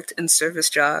people who worked in service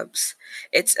jobs,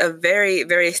 it's a very,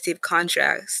 very steep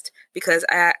contrast, because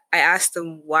I asked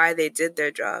them why they did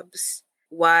their jobs,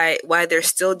 why they're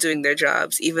still doing their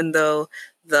jobs, even though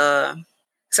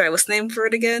what's the name for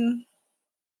it again?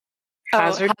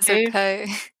 Hazard pay.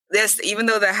 Yes, even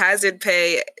though the hazard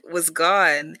pay was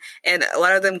gone, and a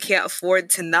lot of them can't afford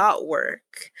to not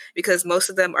work, because most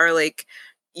of them are like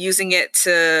using it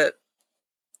to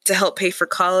help pay for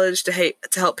college, to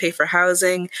help pay for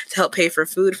housing, to help pay for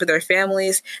food for their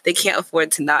families. They can't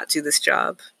afford to not do this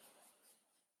job.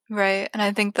 Right. And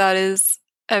I think that is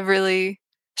a really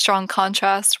strong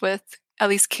contrast with at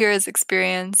least Kira's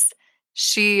experience.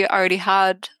 She already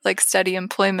had like steady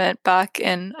employment back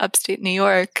in upstate New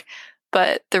York,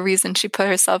 but the reason she put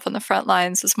herself on the front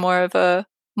lines was more of a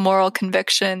moral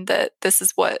conviction that this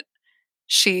is what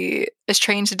she is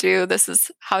trained to do. This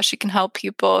is how she can help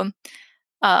people.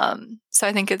 So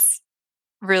I think it's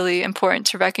really important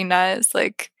to recognize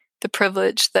like the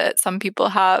privilege that some people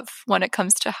have when it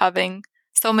comes to having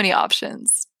so many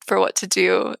options for what to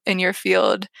do in your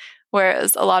field.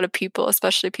 Whereas a lot of people,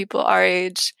 especially people our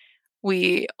age,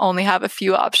 we only have a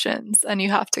few options, and you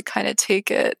have to kind of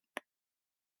take it,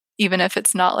 even if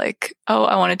it's not like, oh,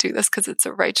 I want to do this because it's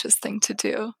a righteous thing to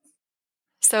do.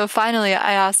 So finally,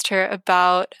 I asked her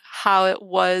about how it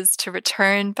was to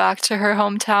return back to her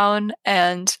hometown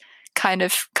and kind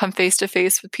of come face to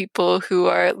face with people who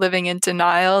are living in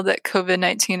denial that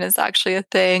COVID-19 is actually a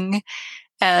thing.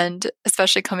 And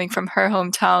especially coming from her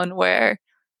hometown, where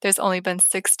there's only been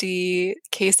 60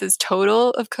 cases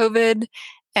total of COVID.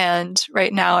 And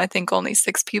right now, I think only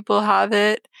 6 people have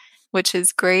it, which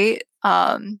is great.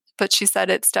 But she said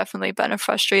it's definitely been a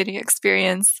frustrating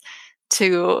experience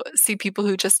to see people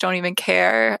who just don't even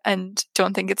care and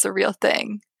don't think it's a real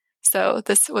thing. So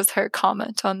this was her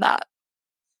comment on that.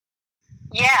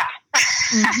 Yeah.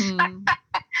 Mm-hmm.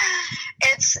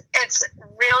 It's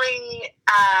really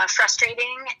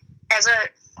frustrating as a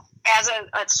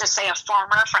let's just say a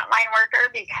former frontline worker,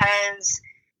 because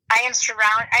I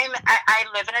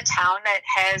live in a town that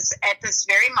has at this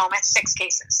very moment 6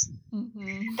 cases.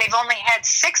 Mm-hmm. They've only had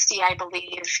 60, I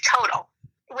believe, total,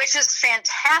 which is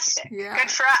fantastic. Yeah. Good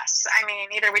for us. I mean,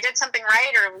 either we did something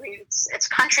right, or it's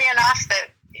country enough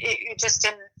that it just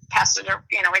didn't pass it.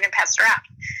 We didn't pass it around.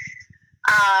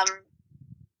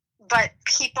 But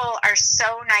people are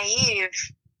so naive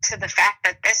to the fact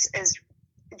that this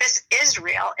is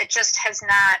real. It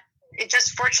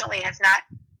just fortunately has not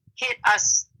hit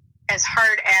us as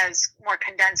hard as more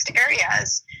condensed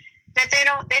areas, that they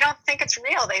don't think it's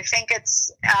real. They think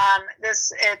it's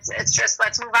just,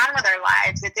 let's move on with our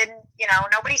lives. It didn't,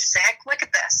 nobody's sick. Look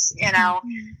at this, and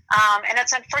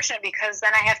it's unfortunate because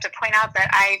then I have to point out that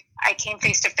I came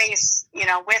face to face,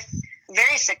 with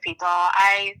very sick people.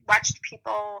 I watched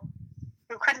people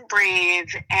who couldn't breathe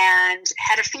and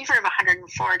had a fever of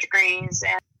 104 degrees.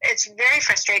 And it's very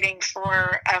frustrating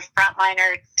for a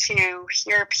frontliner to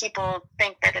hear people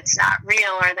think that it's not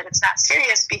real or that it's not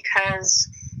serious because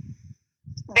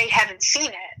they haven't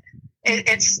seen it.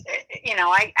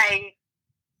 I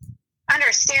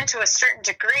understand to a certain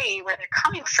degree where they're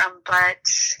coming from, but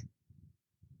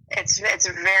it's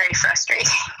very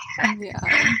frustrating. Yeah.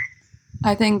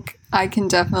 I think I can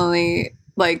definitely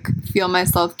feel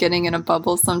myself getting in a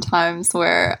bubble sometimes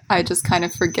where I just kind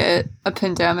of forget a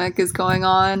pandemic is going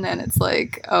on, and it's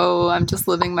like, oh, I'm just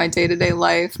living my day-to-day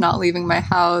life, not leaving my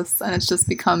house, and it's just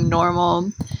become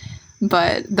normal.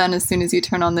 But then as soon as you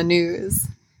turn on the news,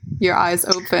 your eyes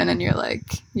open and you're like,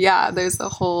 yeah, there's a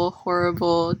whole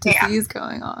horrible disease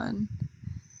going on.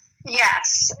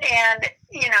 Yes. And,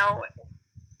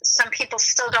 some people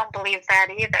still don't believe that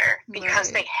either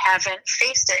because they haven't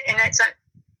faced it. And it's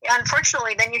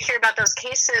unfortunately, then you hear about those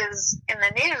cases in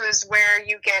the news where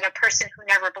you get a person who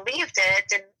never believed it,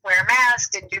 didn't wear a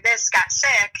mask, didn't do this, got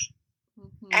sick,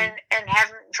 and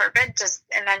heaven forbid,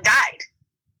 and then died,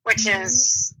 which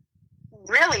is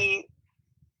really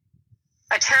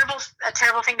a terrible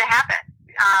thing to happen.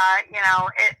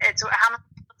 It's how much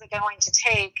is it going to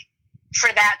take for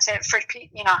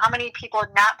how many people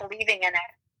not believing in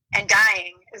it and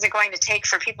dying is it going to take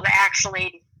for people to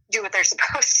actually do what they're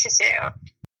supposed to do?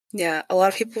 Yeah, a lot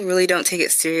of people really don't take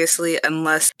it seriously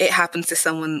unless it happens to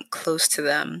someone close to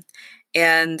them.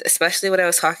 And especially when I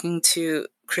was talking to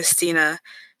Christina,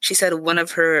 she said one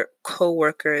of her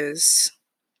coworkers,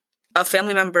 a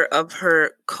family member of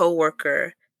her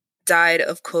coworker, died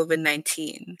of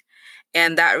COVID-19.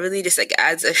 And that really just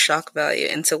adds a shock value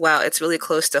into, wow, it's really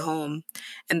close to home.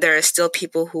 And there are still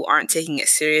people who aren't taking it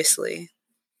seriously.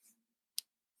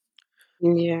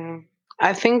 Yeah.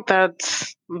 I think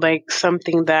that's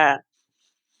something that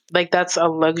that's a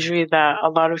luxury that a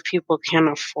lot of people can't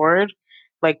afford,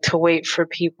 to wait for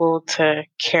people to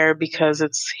care because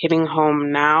it's hitting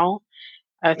home now.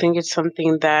 I think it's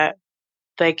something that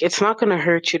it's not going to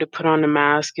hurt you to put on a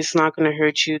mask. It's not going to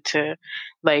hurt you to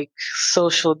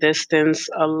social distance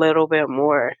a little bit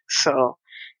more. So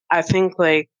I think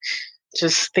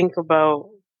just think about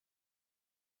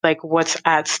what's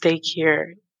at stake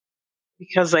here,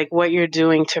 because what you're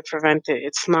doing to prevent it,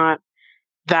 it's not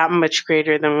that much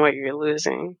greater than what you're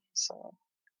losing. So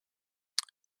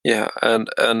yeah, and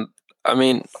I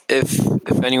mean, if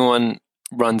anyone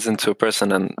runs into a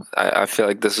person, and I feel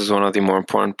like this is one of the more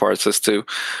important parts, is to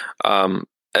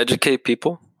educate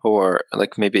people who are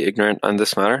maybe ignorant on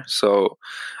this matter. So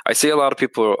I see a lot of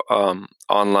people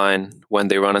online when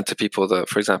they run into people that,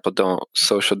 for example, don't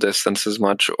social distance as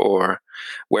much or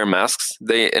wear masks,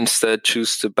 they instead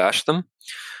choose to bash them.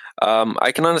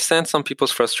 I can understand some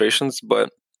people's frustrations, but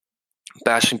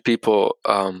bashing people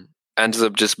ends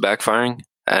up just backfiring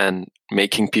and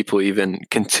making people even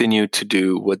continue to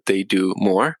do what they do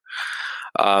more.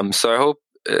 So I hope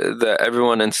that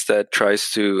everyone instead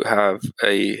tries to have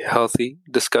a healthy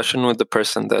discussion with the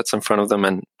person that's in front of them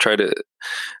and try to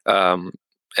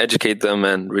educate them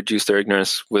and reduce their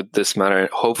ignorance with this matter,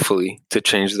 hopefully to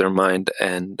change their mind,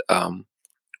 and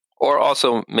or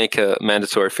also make a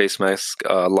mandatory face mask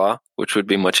law, which would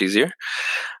be much easier,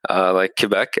 like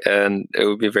Quebec, and it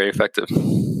would be very effective.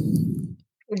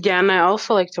 Yeah, and I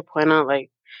also like to point out,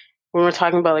 when we're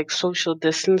talking about social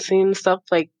distancing and stuff,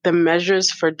 the measures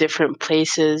for different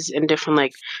places and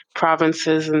different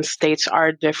provinces and states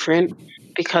are different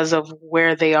because of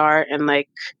where they are and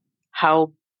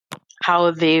how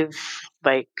they've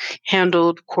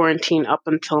handled quarantine up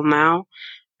until now.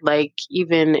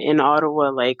 Even in Ottawa,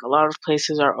 a lot of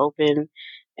places are open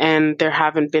and there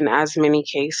haven't been as many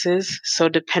cases. So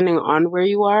depending on where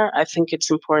you are, I think it's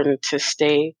important to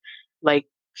stay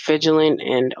vigilant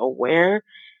and aware,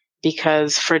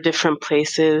 because for different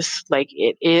places,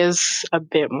 it is a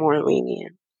bit more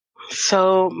lenient.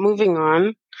 So moving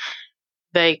on,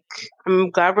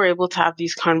 I'm glad we're able to have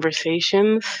these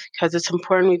conversations, because it's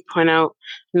important we point out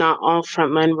not all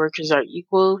frontline workers are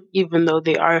equal, even though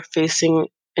they are facing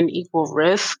an equal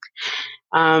risk.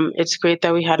 It's great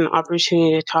that we had an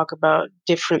opportunity to talk about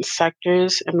different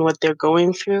sectors and what they're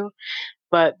going through.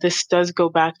 But this does go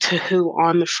back to who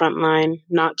on the front line,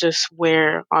 not just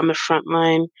where on the front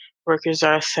line workers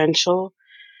are essential.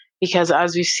 Because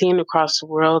as we've seen across the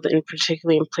world, and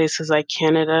particularly in places like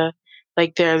Canada,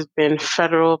 Like there's been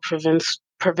federal,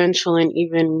 provincial, and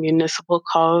even municipal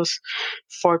calls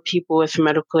for people with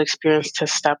medical experience to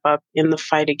step up in the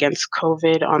fight against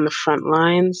COVID on the front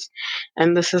lines.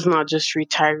 And this is not just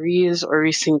retirees or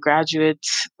recent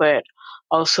graduates, but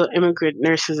also immigrant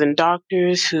nurses and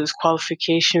doctors whose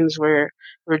qualifications were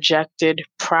rejected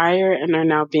prior and are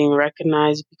now being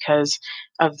recognized because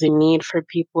of the need for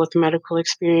people with medical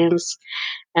experience,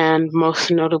 and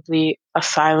most notably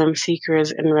asylum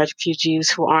seekers and refugees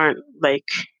who aren't like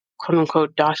quote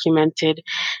unquote documented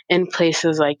in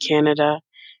places like Canada.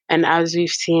 And as we've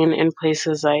seen in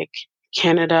places like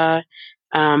Canada,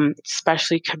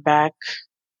 especially Quebec,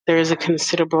 there is a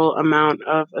considerable amount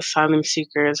of asylum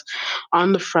seekers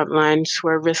on the front lines who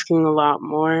are risking a lot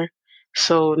more.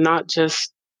 So not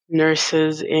just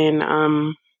nurses in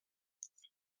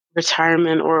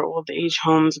retirement or old age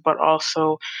homes, but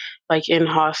also like in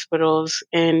hospitals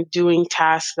and doing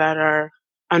tasks that are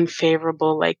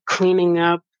unfavorable, like cleaning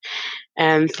up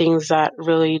and things that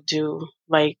really do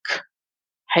like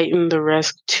heighten the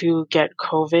risk to get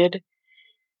COVID.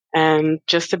 And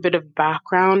just a bit of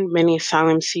background, many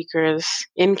asylum seekers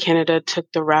in Canada took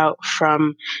the route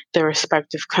from their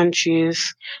respective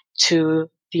countries to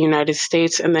the United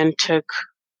States and then took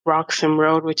Roxham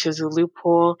Road, which is a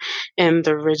loophole in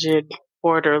the rigid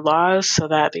border laws so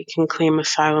that they can claim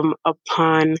asylum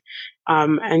upon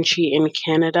entry in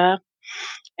Canada.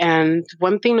 And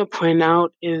one thing to point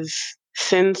out is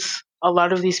since a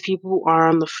lot of these people who are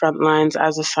on the front lines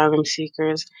as asylum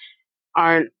seekers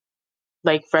aren't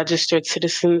like registered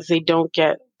citizens, they don't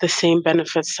get the same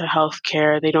benefits to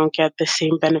healthcare. They don't get the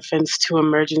same benefits to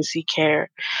emergency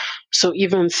care. So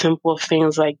even simple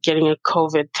things like getting a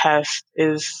COVID test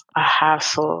is a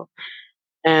hassle.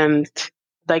 And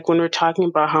like when we're talking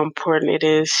about how important it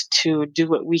is to do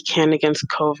what we can against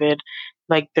COVID,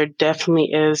 like there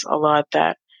definitely is a lot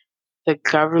that the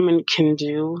government can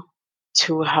do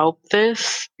to help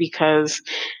this. Because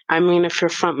I mean, if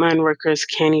your frontline workers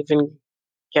can't even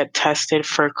get tested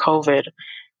for COVID,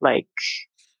 like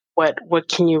what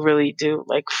can you really do?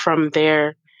 Like from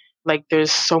there, like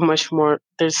there's so much more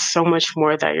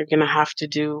that you're gonna have to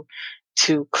do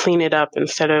to clean it up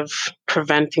instead of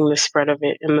preventing the spread of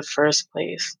it in the first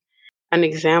place. An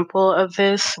example of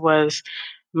this was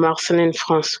Marceline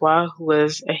Francois, who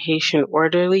was a Haitian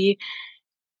orderly,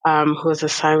 who was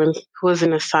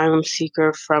an asylum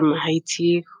seeker from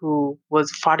Haiti, who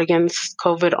was fought against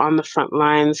COVID on the front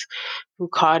lines, who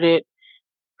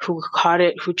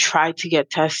who tried to get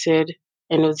tested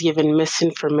and was given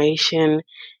misinformation.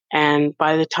 And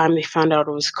by the time they found out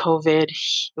it was COVID,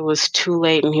 it was too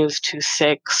late and he was too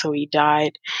sick, so he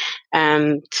died.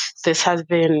 And this has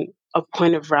been a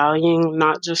point of rallying,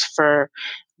 not just for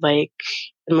like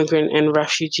immigrant and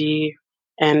refugee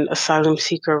and asylum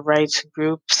seeker rights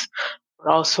groups,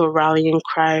 but also a rallying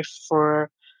cry for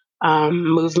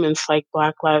movements like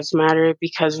Black Lives Matter,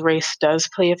 because race does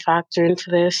play a factor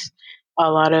into this. A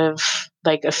lot of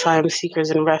like asylum seekers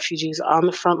and refugees on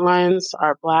the front lines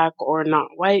are Black or not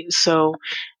white, so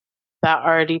that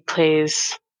already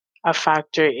plays a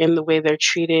factor in the way they're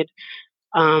treated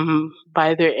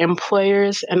by their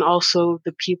employers and also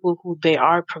the people who they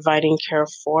are providing care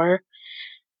for.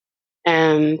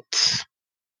 And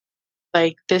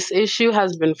like this issue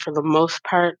has been for the most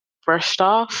part brushed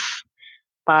off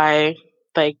by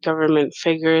like government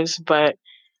figures, but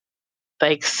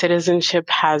like citizenship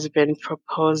has been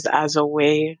proposed as a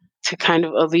way to kind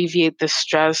of alleviate the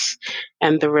stress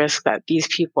and the risk that these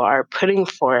people are putting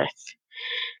forth.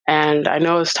 And I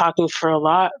know I was talking for a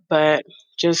lot, but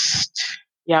just,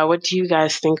 yeah, what do you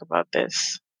guys think about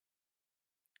this?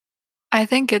 I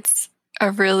think it's a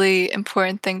really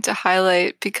important thing to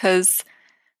highlight because,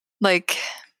 like,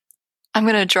 I'm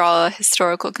going to draw a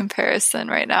historical comparison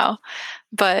right now,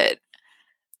 but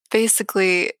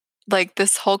basically, like,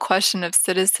 this whole question of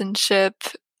citizenship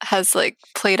has, like,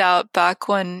 played out back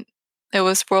when it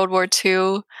was World War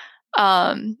II,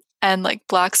 and, like,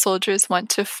 Black soldiers went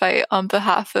to fight on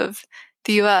behalf of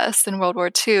the US in World War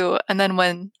II, and then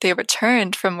when they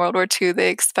returned from World War II, they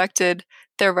expected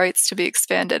their rights to be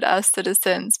expanded as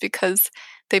citizens because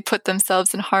they put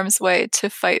themselves in harm's way to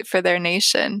fight for their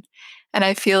nation. And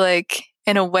I feel like,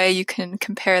 in a way, you can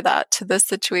compare that to this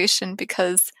situation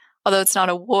because although it's not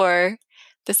a war,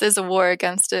 this is a war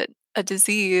against a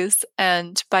disease.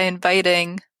 And by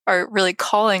inviting or really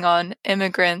calling on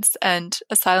immigrants and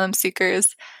asylum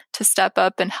seekers to step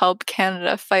up and help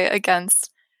Canada fight against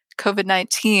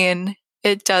COVID-19,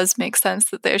 it does make sense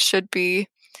that there should be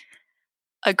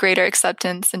a greater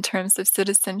acceptance in terms of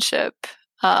citizenship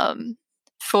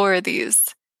for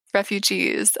these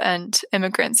refugees and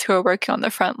immigrants who are working on the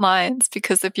front lines,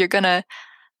 because if you're going to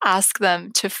ask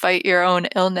them to fight your own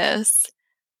illness,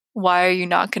 why are you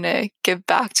not going to give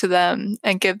back to them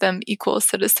and give them equal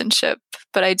citizenship?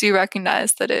 But I do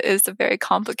recognize that it is a very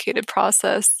complicated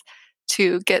process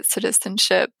to get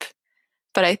citizenship.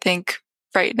 But I think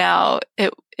right now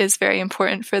it is very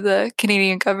important for the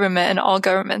Canadian government and all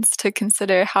governments to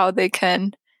consider how they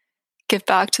can give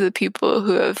back to the people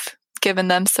who have given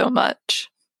them so much.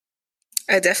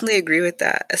 I definitely agree with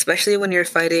that, especially when you're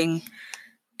fighting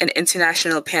an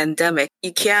international pandemic.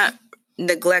 You can't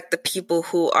neglect the people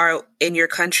who are in your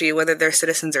country, whether they're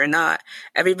citizens or not.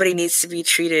 Everybody needs to be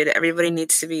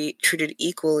treated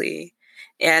equally.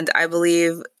 And I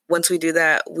believe once we do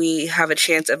that, we have a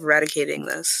chance of eradicating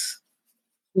this.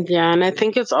 Yeah, and I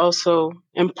think it's also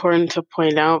important to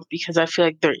point out, because I feel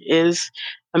like there is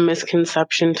a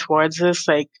misconception towards this.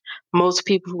 Like, most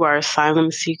people who are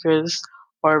asylum seekers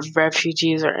or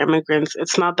refugees or immigrants,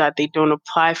 it's not that they don't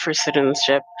apply for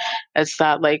citizenship. It's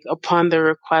that, like, upon their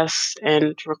requests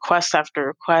and request after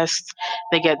request,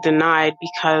 they get denied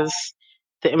because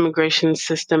the immigration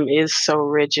system is so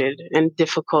rigid and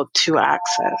difficult to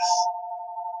access.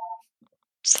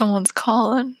 Someone's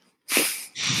calling.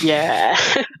 Yeah.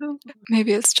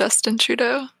 Maybe it's Justin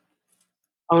Trudeau.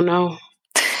 Oh no.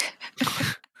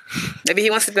 Maybe he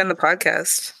wants to be on the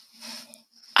podcast.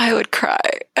 I would cry.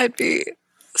 I'd be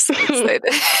so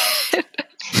excited.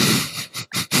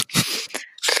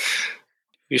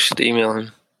 You should email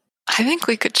him. I think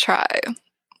we could try.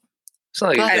 It's not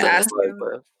like I'd he's ask gonna him.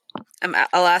 reply,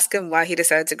 I'll ask him why he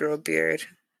decided to grow a beard.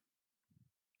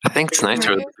 but I think it's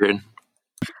nicer with a beard.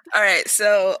 All right,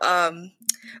 so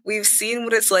we've seen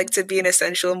what it's like to be an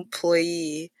essential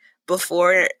employee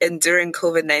before and during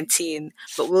COVID-19,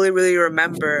 but we'll really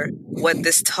remember what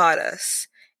this taught us.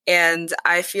 And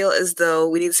I feel as though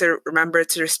we need to remember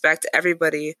to respect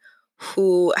everybody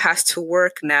who has to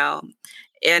work now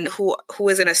and who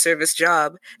is in a service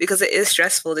job, because it is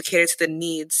stressful to cater to the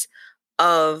needs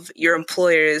of your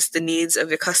employers, the needs of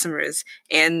your customers,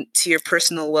 and to your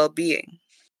personal well-being.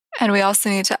 And we also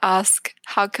need to ask,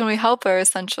 how can we help our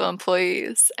essential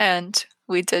employees? And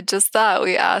we did just that.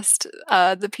 We asked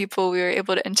the people we were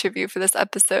able to interview for this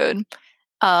episode.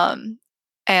 And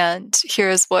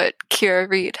here's what Kira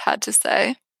Reed had to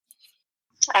say.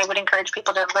 I would encourage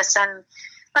people to listen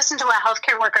to what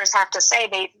healthcare workers have to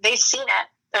say. They've seen it.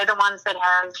 They're the ones that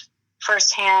have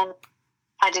firsthand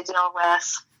had to deal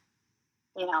with,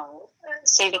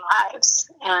 saving lives.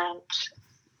 And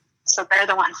so they're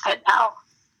the ones that know.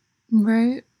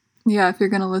 Right. Yeah, if you're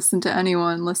going to listen to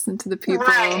anyone, listen to the people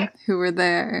who were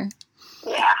there.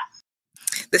 Yeah.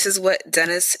 This is what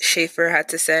Dennis Schaefer had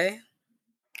to say.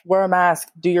 Wear a mask,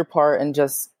 do your part, and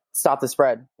just stop the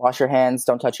spread. Wash your hands,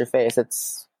 don't touch your face.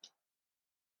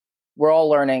 We're all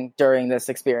learning during this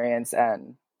experience,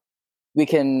 and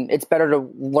it's better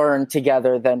to learn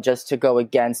together than just to go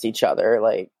against each other.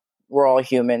 Like, we're all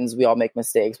humans, we all make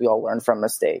mistakes, we all learn from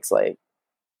mistakes. Like,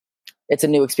 it's a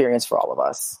new experience for all of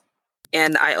us.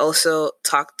 And I also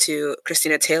talked to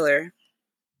Christina Taylor.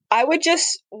 I would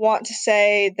just want to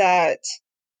say that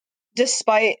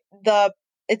despite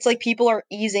it's like people are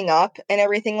easing up and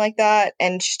everything like that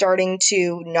and starting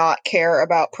to not care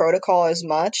about protocol as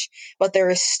much, but there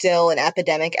is still an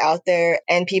epidemic out there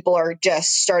and people are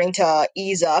just starting to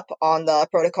ease up on the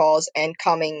protocols and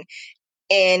coming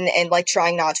in and like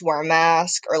trying not to wear a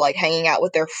mask or like hanging out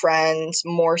with their friends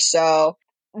more so.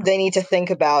 They need to think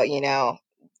about,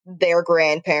 their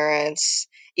grandparents,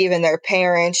 even their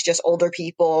parents, just older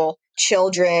people,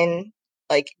 children,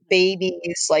 like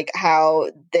babies, like how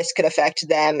this could affect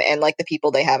them and like the people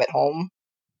they have at home.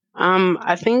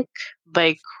 I think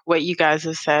like what you guys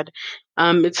have said,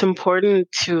 it's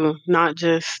important to not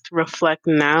just reflect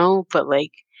now, but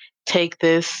like take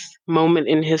this moment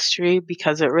in history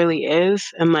because it really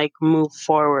is, and like move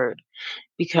forward.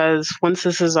 Because once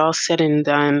this is all said and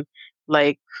done,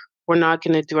 like we're not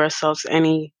going to do ourselves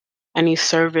any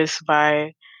service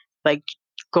by like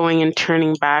going and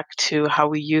turning back to how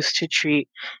we used to treat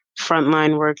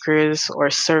frontline workers or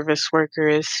service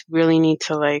workers. Really need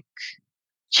to like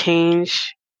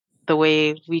change the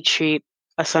way we treat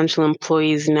essential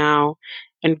employees now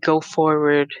and go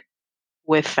forward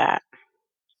with that.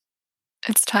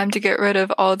 It's time to get rid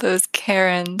of all those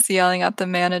Karens yelling at the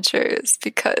managers,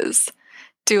 because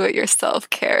do it yourself,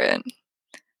 Karen.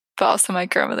 But also my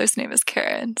grandmother's name is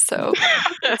Karen, so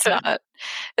it's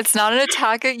not an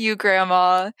attack at you,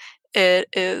 Grandma. It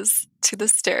is to the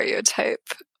stereotype.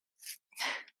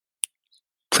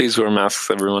 Please wear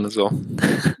masks, everyone, as well.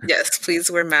 Yes,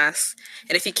 please wear masks.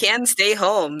 And if you can, stay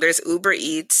home. There's Uber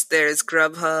Eats, there's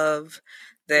Grubhub,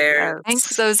 There, Thanks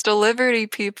to those delivery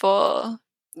people.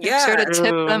 Make sure to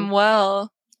tip them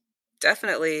well.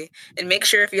 Definitely. And make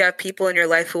sure if you have people in your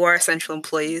life who are essential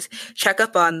employees, check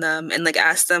up on them and like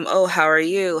ask them, oh, how are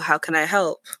you? How can I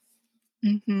help?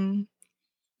 Mm-hmm.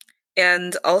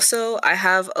 And also, I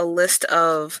have a list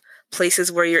of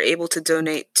places where you're able to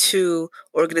donate to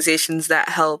organizations that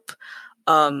help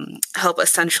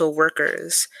essential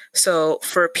workers. So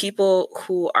for people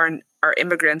who are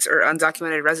immigrants or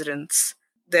undocumented residents,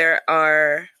 there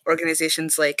are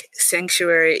organizations like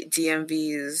Sanctuary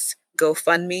DMV's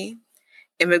GoFundMe,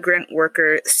 Immigrant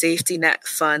Worker Safety Net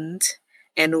Fund,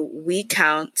 and We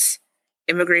Count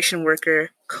Immigration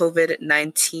Worker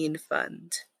COVID-19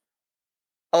 Fund.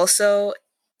 Also,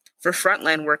 for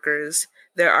frontline workers,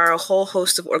 there are a whole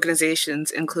host of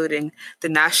organizations, including the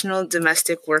National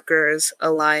Domestic Workers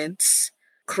Alliance,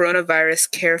 Coronavirus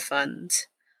Care Fund.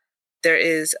 There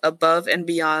is Above and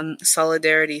Beyond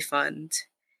Solidarity Fund,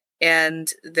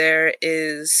 and there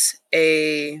is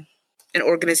an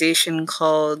organization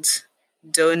called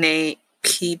Donate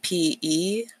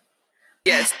PPE.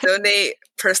 Yes, donate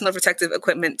personal protective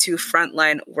equipment to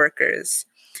frontline workers.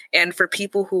 And for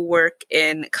people who work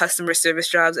in customer service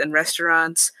jobs in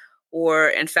restaurants or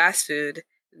in fast food,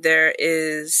 there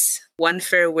is One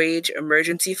Fair Wage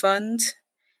Emergency Fund.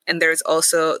 And there's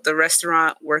also the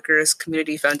Restaurant Workers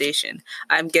Community Foundation.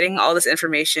 I'm getting all this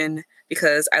information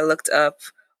because I looked up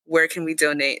where can we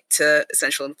donate to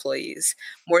essential employees.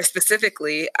 More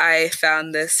specifically, I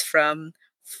found this from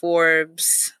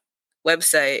Forbes'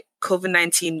 website,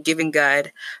 COVID-19 Giving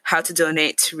Guide, How to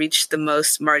Donate to Reach the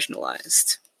Most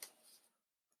Marginalized.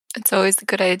 It's always a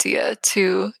good idea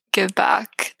to give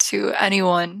back to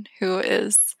anyone who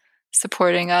is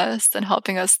supporting us and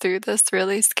helping us through this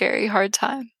really scary, hard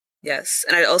time. Yes,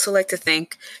 and I'd also like to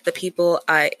thank the people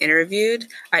I interviewed.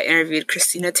 I interviewed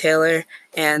Christina Taylor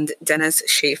and Dennis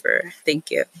Schaefer.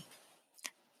 Thank you.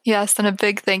 Yes, and a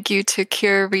big thank you to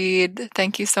Kira Reed.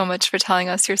 Thank you so much for telling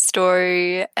us your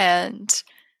story and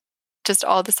just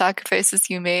all the sacrifices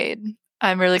you made.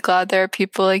 I'm really glad there are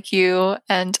people like you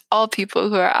and all people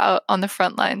who are out on the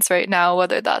front lines right now,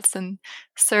 whether that's in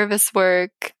service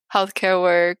work, healthcare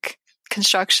work,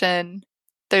 construction.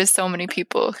 There's so many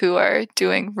people who are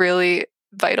doing really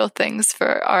vital things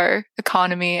for our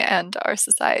economy and our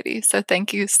society. So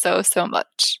thank you so, so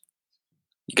much.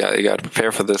 You got to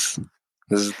prepare for this.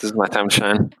 This is my time to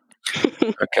shine.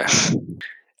 Okay.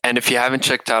 And if you haven't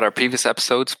checked out our previous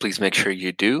episodes, please make sure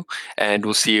you do. And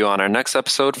we'll see you on our next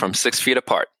episode from 6 Feet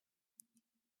Apart.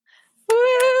 Woo!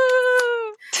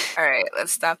 All right,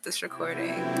 let's stop this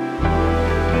recording.